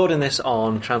 we're recording this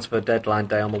on transfer deadline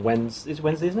day on the Wednesday. It's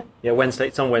Wednesday, isn't it? Yeah, Wednesday.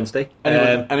 It's on Wednesday.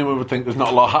 Anyone would think there's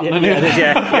not a lot happening here.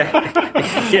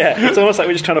 Yeah. It's almost like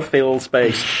we're just trying to fill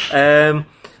space. There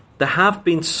have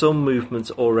been some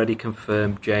movements already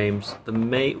confirmed, James.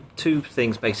 Two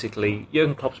things, basically.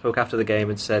 Jurgen Klopp spoke after the game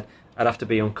and said, I'd have to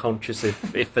be unconscious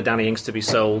if for Danny Ings to be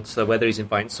sold, so whether he's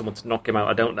inviting someone to knock him out,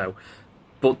 I don't know.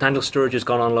 But Daniel Sturridge has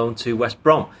gone on loan to West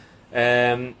Brom.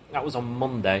 That was on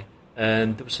Monday.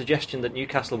 And there was a suggestion that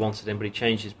Newcastle wanted him, but he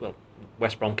changed his. Well,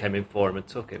 West Brom came in for him and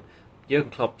took him. Jurgen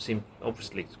Klopp seemed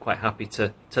obviously quite happy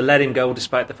to let him go,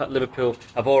 despite the fact Liverpool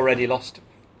have already lost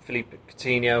Philippe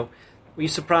Coutinho. Were you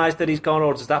surprised that he's gone,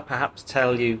 or does that perhaps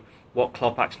tell you what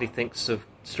Klopp actually thinks of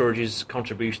Sturridge's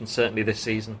contribution, certainly this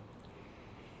season?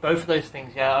 Both of those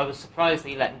things, yeah. I was surprised that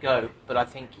he let him go, but I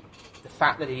think the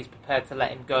fact that he's prepared to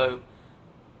let him go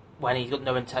when he's got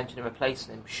no intention of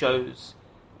replacing him shows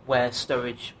where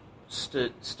Sturridge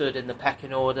stood in the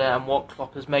pecking order and what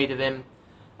Klopp has made of him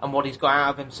and what he's got out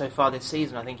of him so far this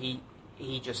season. I think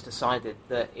he just decided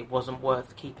that it wasn't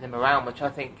worth keeping him around, which I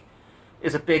think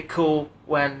is a big call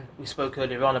when we spoke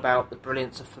earlier on about the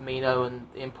brilliance of Firmino and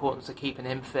the importance of keeping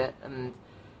him fit. And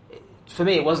for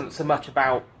me, it wasn't so much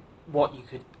about what you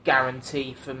could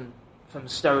guarantee from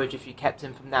Sturridge if you kept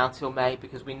him from now till May,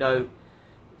 because we know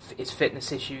his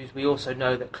fitness issues. We also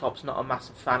know that Klopp's not a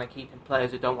massive fan of keeping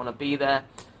players who don't want to be there.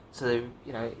 So,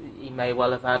 he may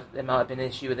well have there might have been an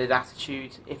issue with his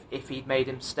attitude if he'd made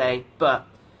him stay. But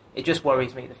it just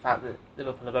worries me, the fact that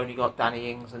Liverpool have only got Danny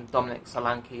Ings and Dominic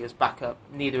Solanke as backup,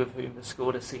 neither of whom have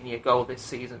scored a senior goal this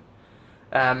season.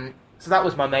 So that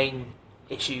was my main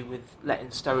issue with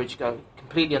letting Sturridge go.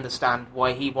 Completely understand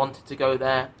why he wanted to go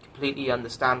there. Completely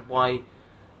understand why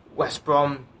West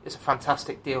Brom is a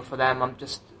fantastic deal for them. I'm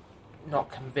just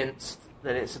not convinced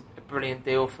that it's a brilliant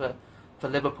deal for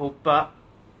Liverpool. But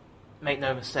make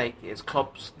no mistake, it's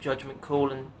Klopp's judgment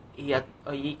call, and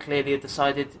he clearly had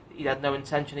decided he had no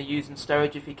intention of using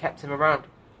Sturridge if he kept him around.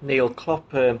 Neil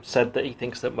Klopp said that he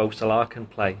thinks that Mo Salah can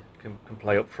play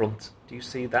up front. Do you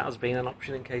see that as being an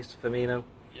option in case Firmino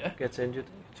gets injured?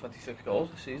 26 goals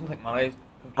this season. I think Mane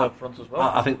can play up front as well.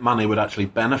 I think Mane would actually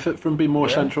benefit from being more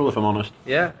central, if I'm honest.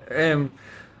 Yeah.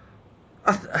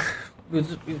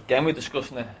 We're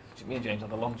discussing it. Me and James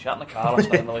had a long chat in the car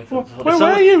last night on the way from Where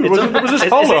were you? Was this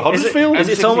Hull or Huddersfield?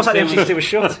 It's almost like the M62 was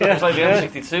shut. Yeah. It's like the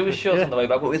M62 was shut on the way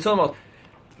back. But we're talking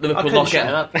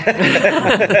about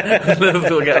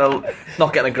Liverpool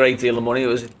not getting a great deal of money. It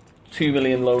was a $2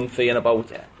 million loan fee and about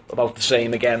the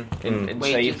same again in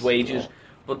saved wages.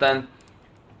 But then,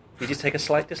 did you take a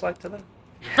slight dislike to that?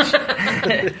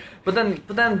 but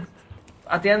then,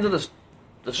 at the end of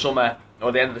the summer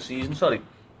or the end of the season,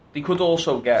 they could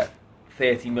also get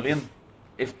 30 million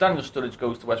if Daniel Sturridge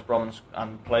goes to West Brom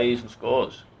and plays and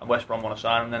scores, and West Brom want to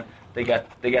sign him. Then they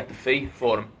get the fee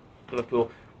for him, Liverpool,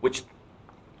 which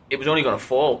it was only going to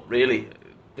fall. Really,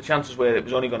 the chances were it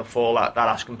was only going to fall at that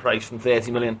asking price from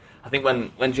 30 million. I think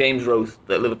when James wrote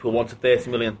that Liverpool wanted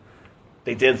 30 million,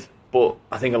 they did. But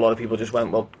I think a lot of people just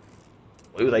went, well,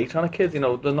 who are they trying to kid? They're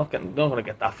not going to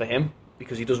get that for him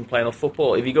because he doesn't play enough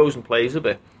football. If he goes and plays a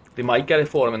bit, they might get it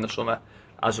for him in the summer,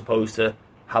 as opposed to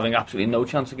having absolutely no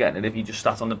chance of getting it if he just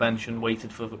sat on the bench and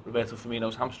waited for Roberto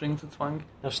Firmino's hamstring to twang.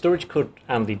 Now, Sturridge could,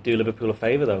 Andy, do Liverpool a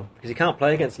favour, though, because he can't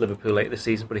play against Liverpool later this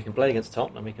season, but he can play against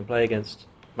Tottenham, he can play against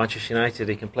Manchester United,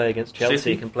 he can play against Chelsea,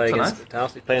 City, he can play against Arsenal,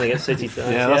 he's playing against City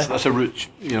tonight. That's a route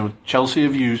Chelsea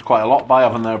have used quite a lot by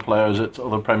having their players at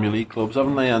other Premier League clubs,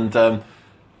 haven't they? And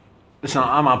listen,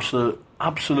 I'm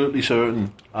absolutely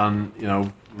certain, and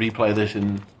replay this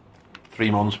in 3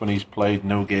 months when he's played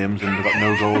no games and got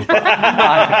no goals. But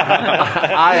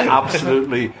I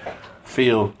absolutely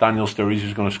feel Daniel Sturridge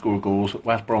is going to score goals at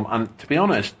West Brom. And to be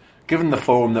honest, given the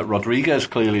form that Rodriguez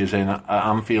clearly is in at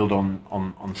Anfield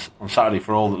on Saturday,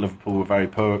 for all that Liverpool were very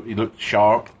poor, he looked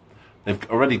sharp. They've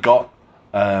already got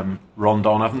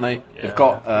Rondon, haven't they? Yeah. They've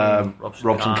got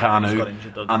Robson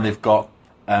Kanu, and they've got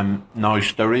now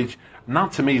Sturridge. And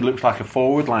that to me looks like a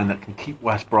forward line that can keep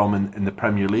West Brom in the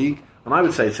Premier League. And I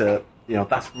would say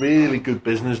that's really good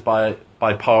business by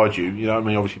Pardew. You know what I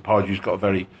mean? Obviously Pardew's got a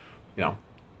very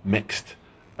mixed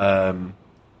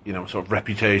sort of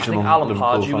reputation. I think on Alan Liverpool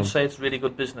Pardew fans. would say it's really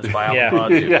good business by Alan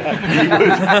Pardew.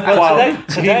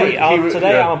 Today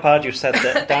Alan Pardew said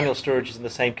that Daniel Sturridge is in the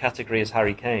same category as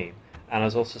Harry Kane, and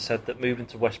has also said that moving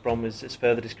to West Brom has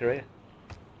furthered his career.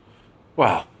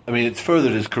 Well, I mean, it's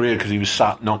furthered his career because he was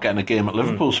sat not getting a game at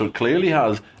Liverpool, so it clearly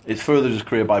has. It's furthered his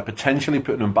career by potentially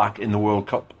putting him back in the World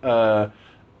Cup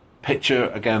picture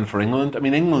again for England. I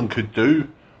mean, England could do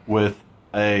with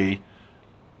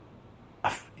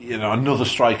another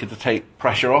striker to take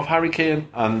pressure off Harry Kane,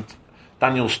 and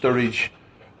Daniel Sturridge.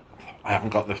 I haven't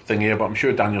got the thing here, but I'm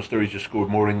sure Daniel Sturridge has scored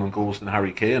more England goals than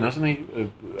Harry Kane, hasn't he?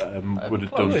 Would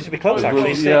have done. It would be close,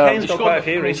 actually. Yeah. Kane's got quite a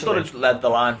few recently. Sturridge led the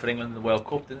line for England in the World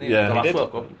Cup, didn't he? Yeah, the last he did.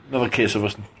 World Cup. Another case of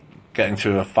us getting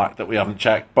to a fact that we haven't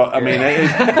checked, but I mean, it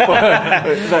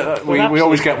is, we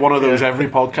always get one of those every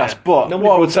podcast. But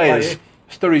what I would say is,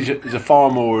 Sturridge is a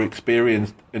far more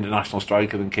experienced international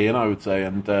striker than Kane, I would say,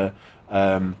 and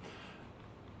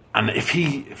if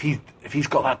he's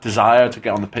got that desire to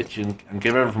get on the pitch and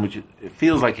give everything, which it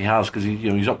feels like he has, because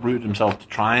he's uprooted himself to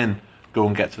try and go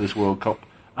and get to this World Cup,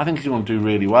 I think he's going to do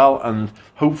really well, and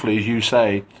hopefully, as you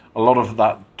say, a lot of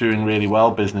that doing really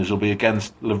well business will be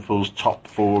against Liverpool's top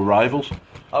 4 rivals.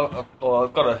 I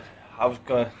was going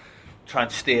to try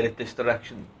and steer it this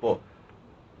direction, but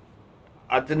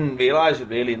I didn't realise it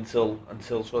really until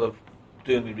sort of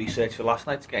doing my research for last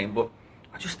night's game. But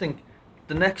I just think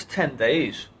the next 10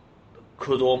 days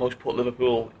could almost put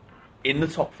Liverpool in the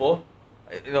top 4.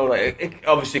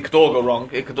 Obviously it could all go wrong.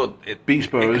 It could beat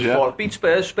Spurs, beat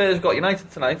Spurs. Spurs got United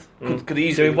tonight. Could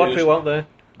easily lose. What do we want there?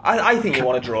 I think you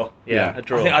want a draw. Yeah, a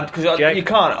draw. Because you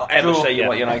can't ever say you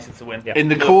want United to win. Yeah. In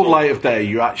the cold light of day,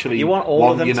 you actually want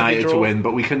all of them United to win,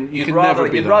 but you'd never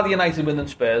be You'd rather United win than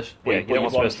Spurs. Yeah, you don't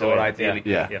want Spurs to win, ideally.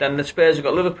 Yeah. Then the Spurs have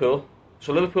got Liverpool.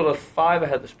 So Liverpool are 5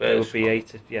 ahead of Spurs. It would be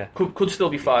 8, Could still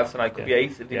be 5 tonight. Could be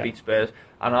 8 if they beat Spurs.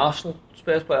 And Arsenal.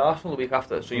 Spurs play Arsenal the week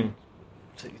after. So you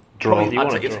draw.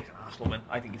 I'd take an Arsenal win.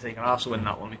 I think you take an Arsenal win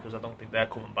that one because I don't think they're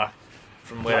coming back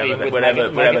from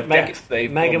wherever depth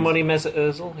they've Mega come. Money Mesut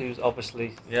Ozil, who's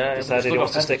obviously decided he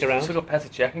wants to stick around. Still got Petr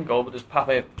Cech in goal with his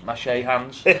papier-mâché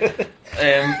hands.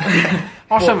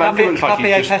 Arsene Wenger looks like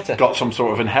he's Petter. just got some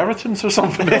sort of inheritance or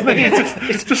something, doesn't he?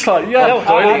 It's just like,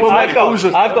 I've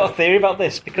got a theory about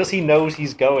this, because he knows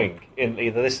he's going in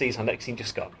either this season or next season.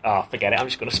 Just got, forget it, I'm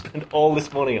just going to spend all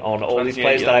this money on all these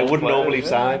players that I wouldn't normally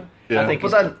sign. Yeah. I think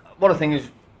But then, what I think is,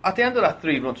 at the end of that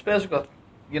 3-run, Spurs have got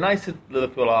United,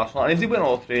 Liverpool, Arsenal, and if they win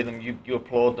all 3 of them, you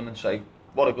applaud them and say,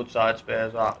 what a good side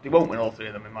Spurs are. They won't win all 3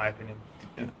 of them, in my opinion.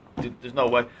 There's no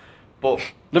way. But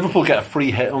Liverpool get a free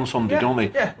hit on Sunday, don't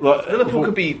they? Yeah. Liverpool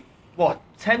could be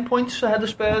 10 points ahead of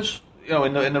Spurs. You know,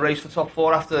 in the race for top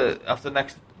 4 after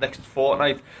next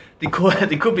fortnight. They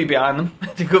could be behind them.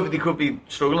 they could be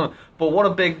struggling. But what a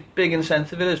big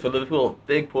incentive it is for Liverpool.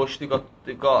 Big push.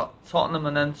 They've got Tottenham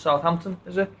and then Southampton.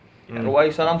 Is it?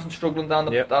 Away. Southampton struggling down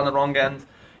the wrong end.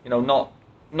 You know,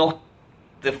 not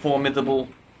the formidable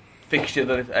fixture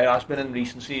that it has been in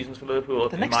recent seasons for Liverpool.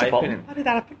 The in next my to opinion. How did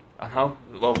that happen? And how?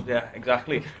 Well, yeah,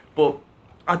 exactly. But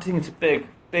I think it's a big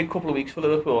couple of weeks for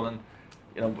Liverpool, and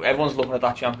you know everyone's looking at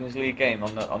that Champions League game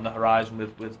on the horizon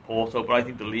with Porto. But I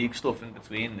think the league stuff in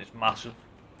between is massive.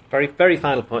 Very, very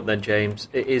final point then, James.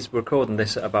 We're recording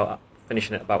this at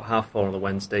finishing at about 4:30 on the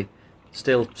Wednesday.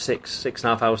 Still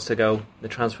 6.5 hours to go. The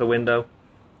transfer window.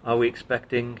 Are we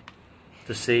expecting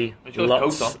to see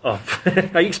lots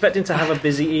of? Are you expecting to have a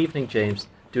busy evening, James,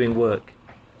 doing work?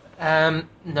 No,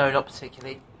 not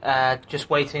particularly. Just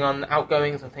waiting on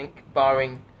outgoings, I think,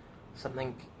 barring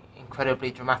something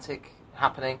incredibly dramatic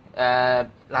happening.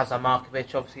 Lazar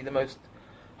Markovic, obviously the most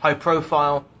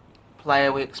high-profile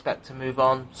player we expect to move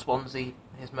on. Swansea,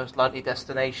 his most likely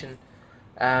destination.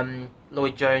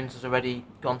 Lloyd Jones has already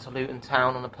gone to Luton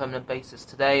Town on a permanent basis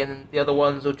today, and the other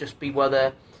ones will just be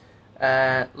whether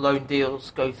loan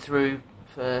deals go through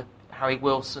for Harry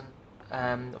Wilson.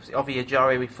 Obviously, Ovi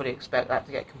Ajari, we fully expect that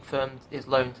to get confirmed, is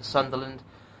loaned to Sunderland.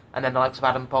 And then the likes of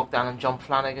Adam Bogdan and John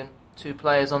Flanagan, 2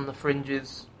 players on the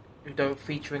fringes who don't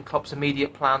feature in Klopp's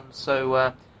immediate plan. So,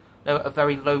 a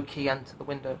very low-key end to the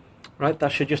window. Right,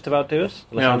 that should just about do us.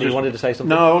 Unless you wanted to say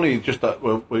something. No, only just that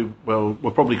we'll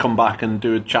probably come back and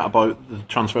do a chat about the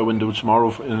transfer window tomorrow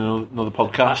in another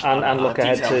podcast. And look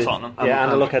ahead to Tottenham.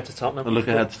 and a look ahead to Tottenham. A look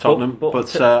ahead to Tottenham.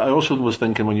 But I also was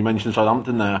thinking when you mentioned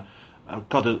Southampton there,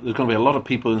 God, there's going to be a lot of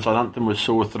people in Southampton with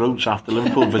sore throats after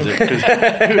Liverpool visit. Because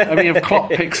I mean, if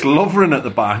Klopp picks Lovren at the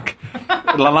back,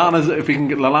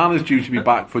 Lallana's due to be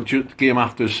back for game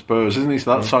after Spurs, isn't he?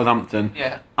 So that's Southampton.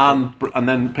 Yeah. And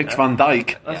then picks Van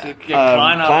Dijk.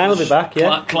 Klein will be back.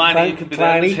 Yeah. Klein could be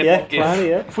there.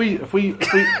 Yeah. If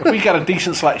we get a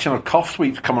decent selection of cough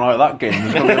sweeps coming out of that game,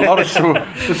 there's going to be a lot of sore.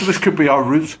 This could be our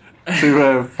route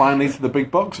to finally to the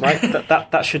big box. Right,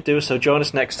 that should do us. So join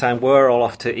us next time. We're all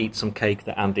off to eat some cake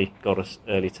that Andy got us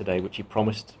early today, which he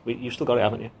promised. You still got it,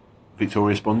 haven't you?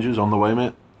 Victoria Sponges on the way,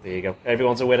 mate. There you go.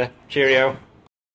 Everyone's a winner. Cheerio.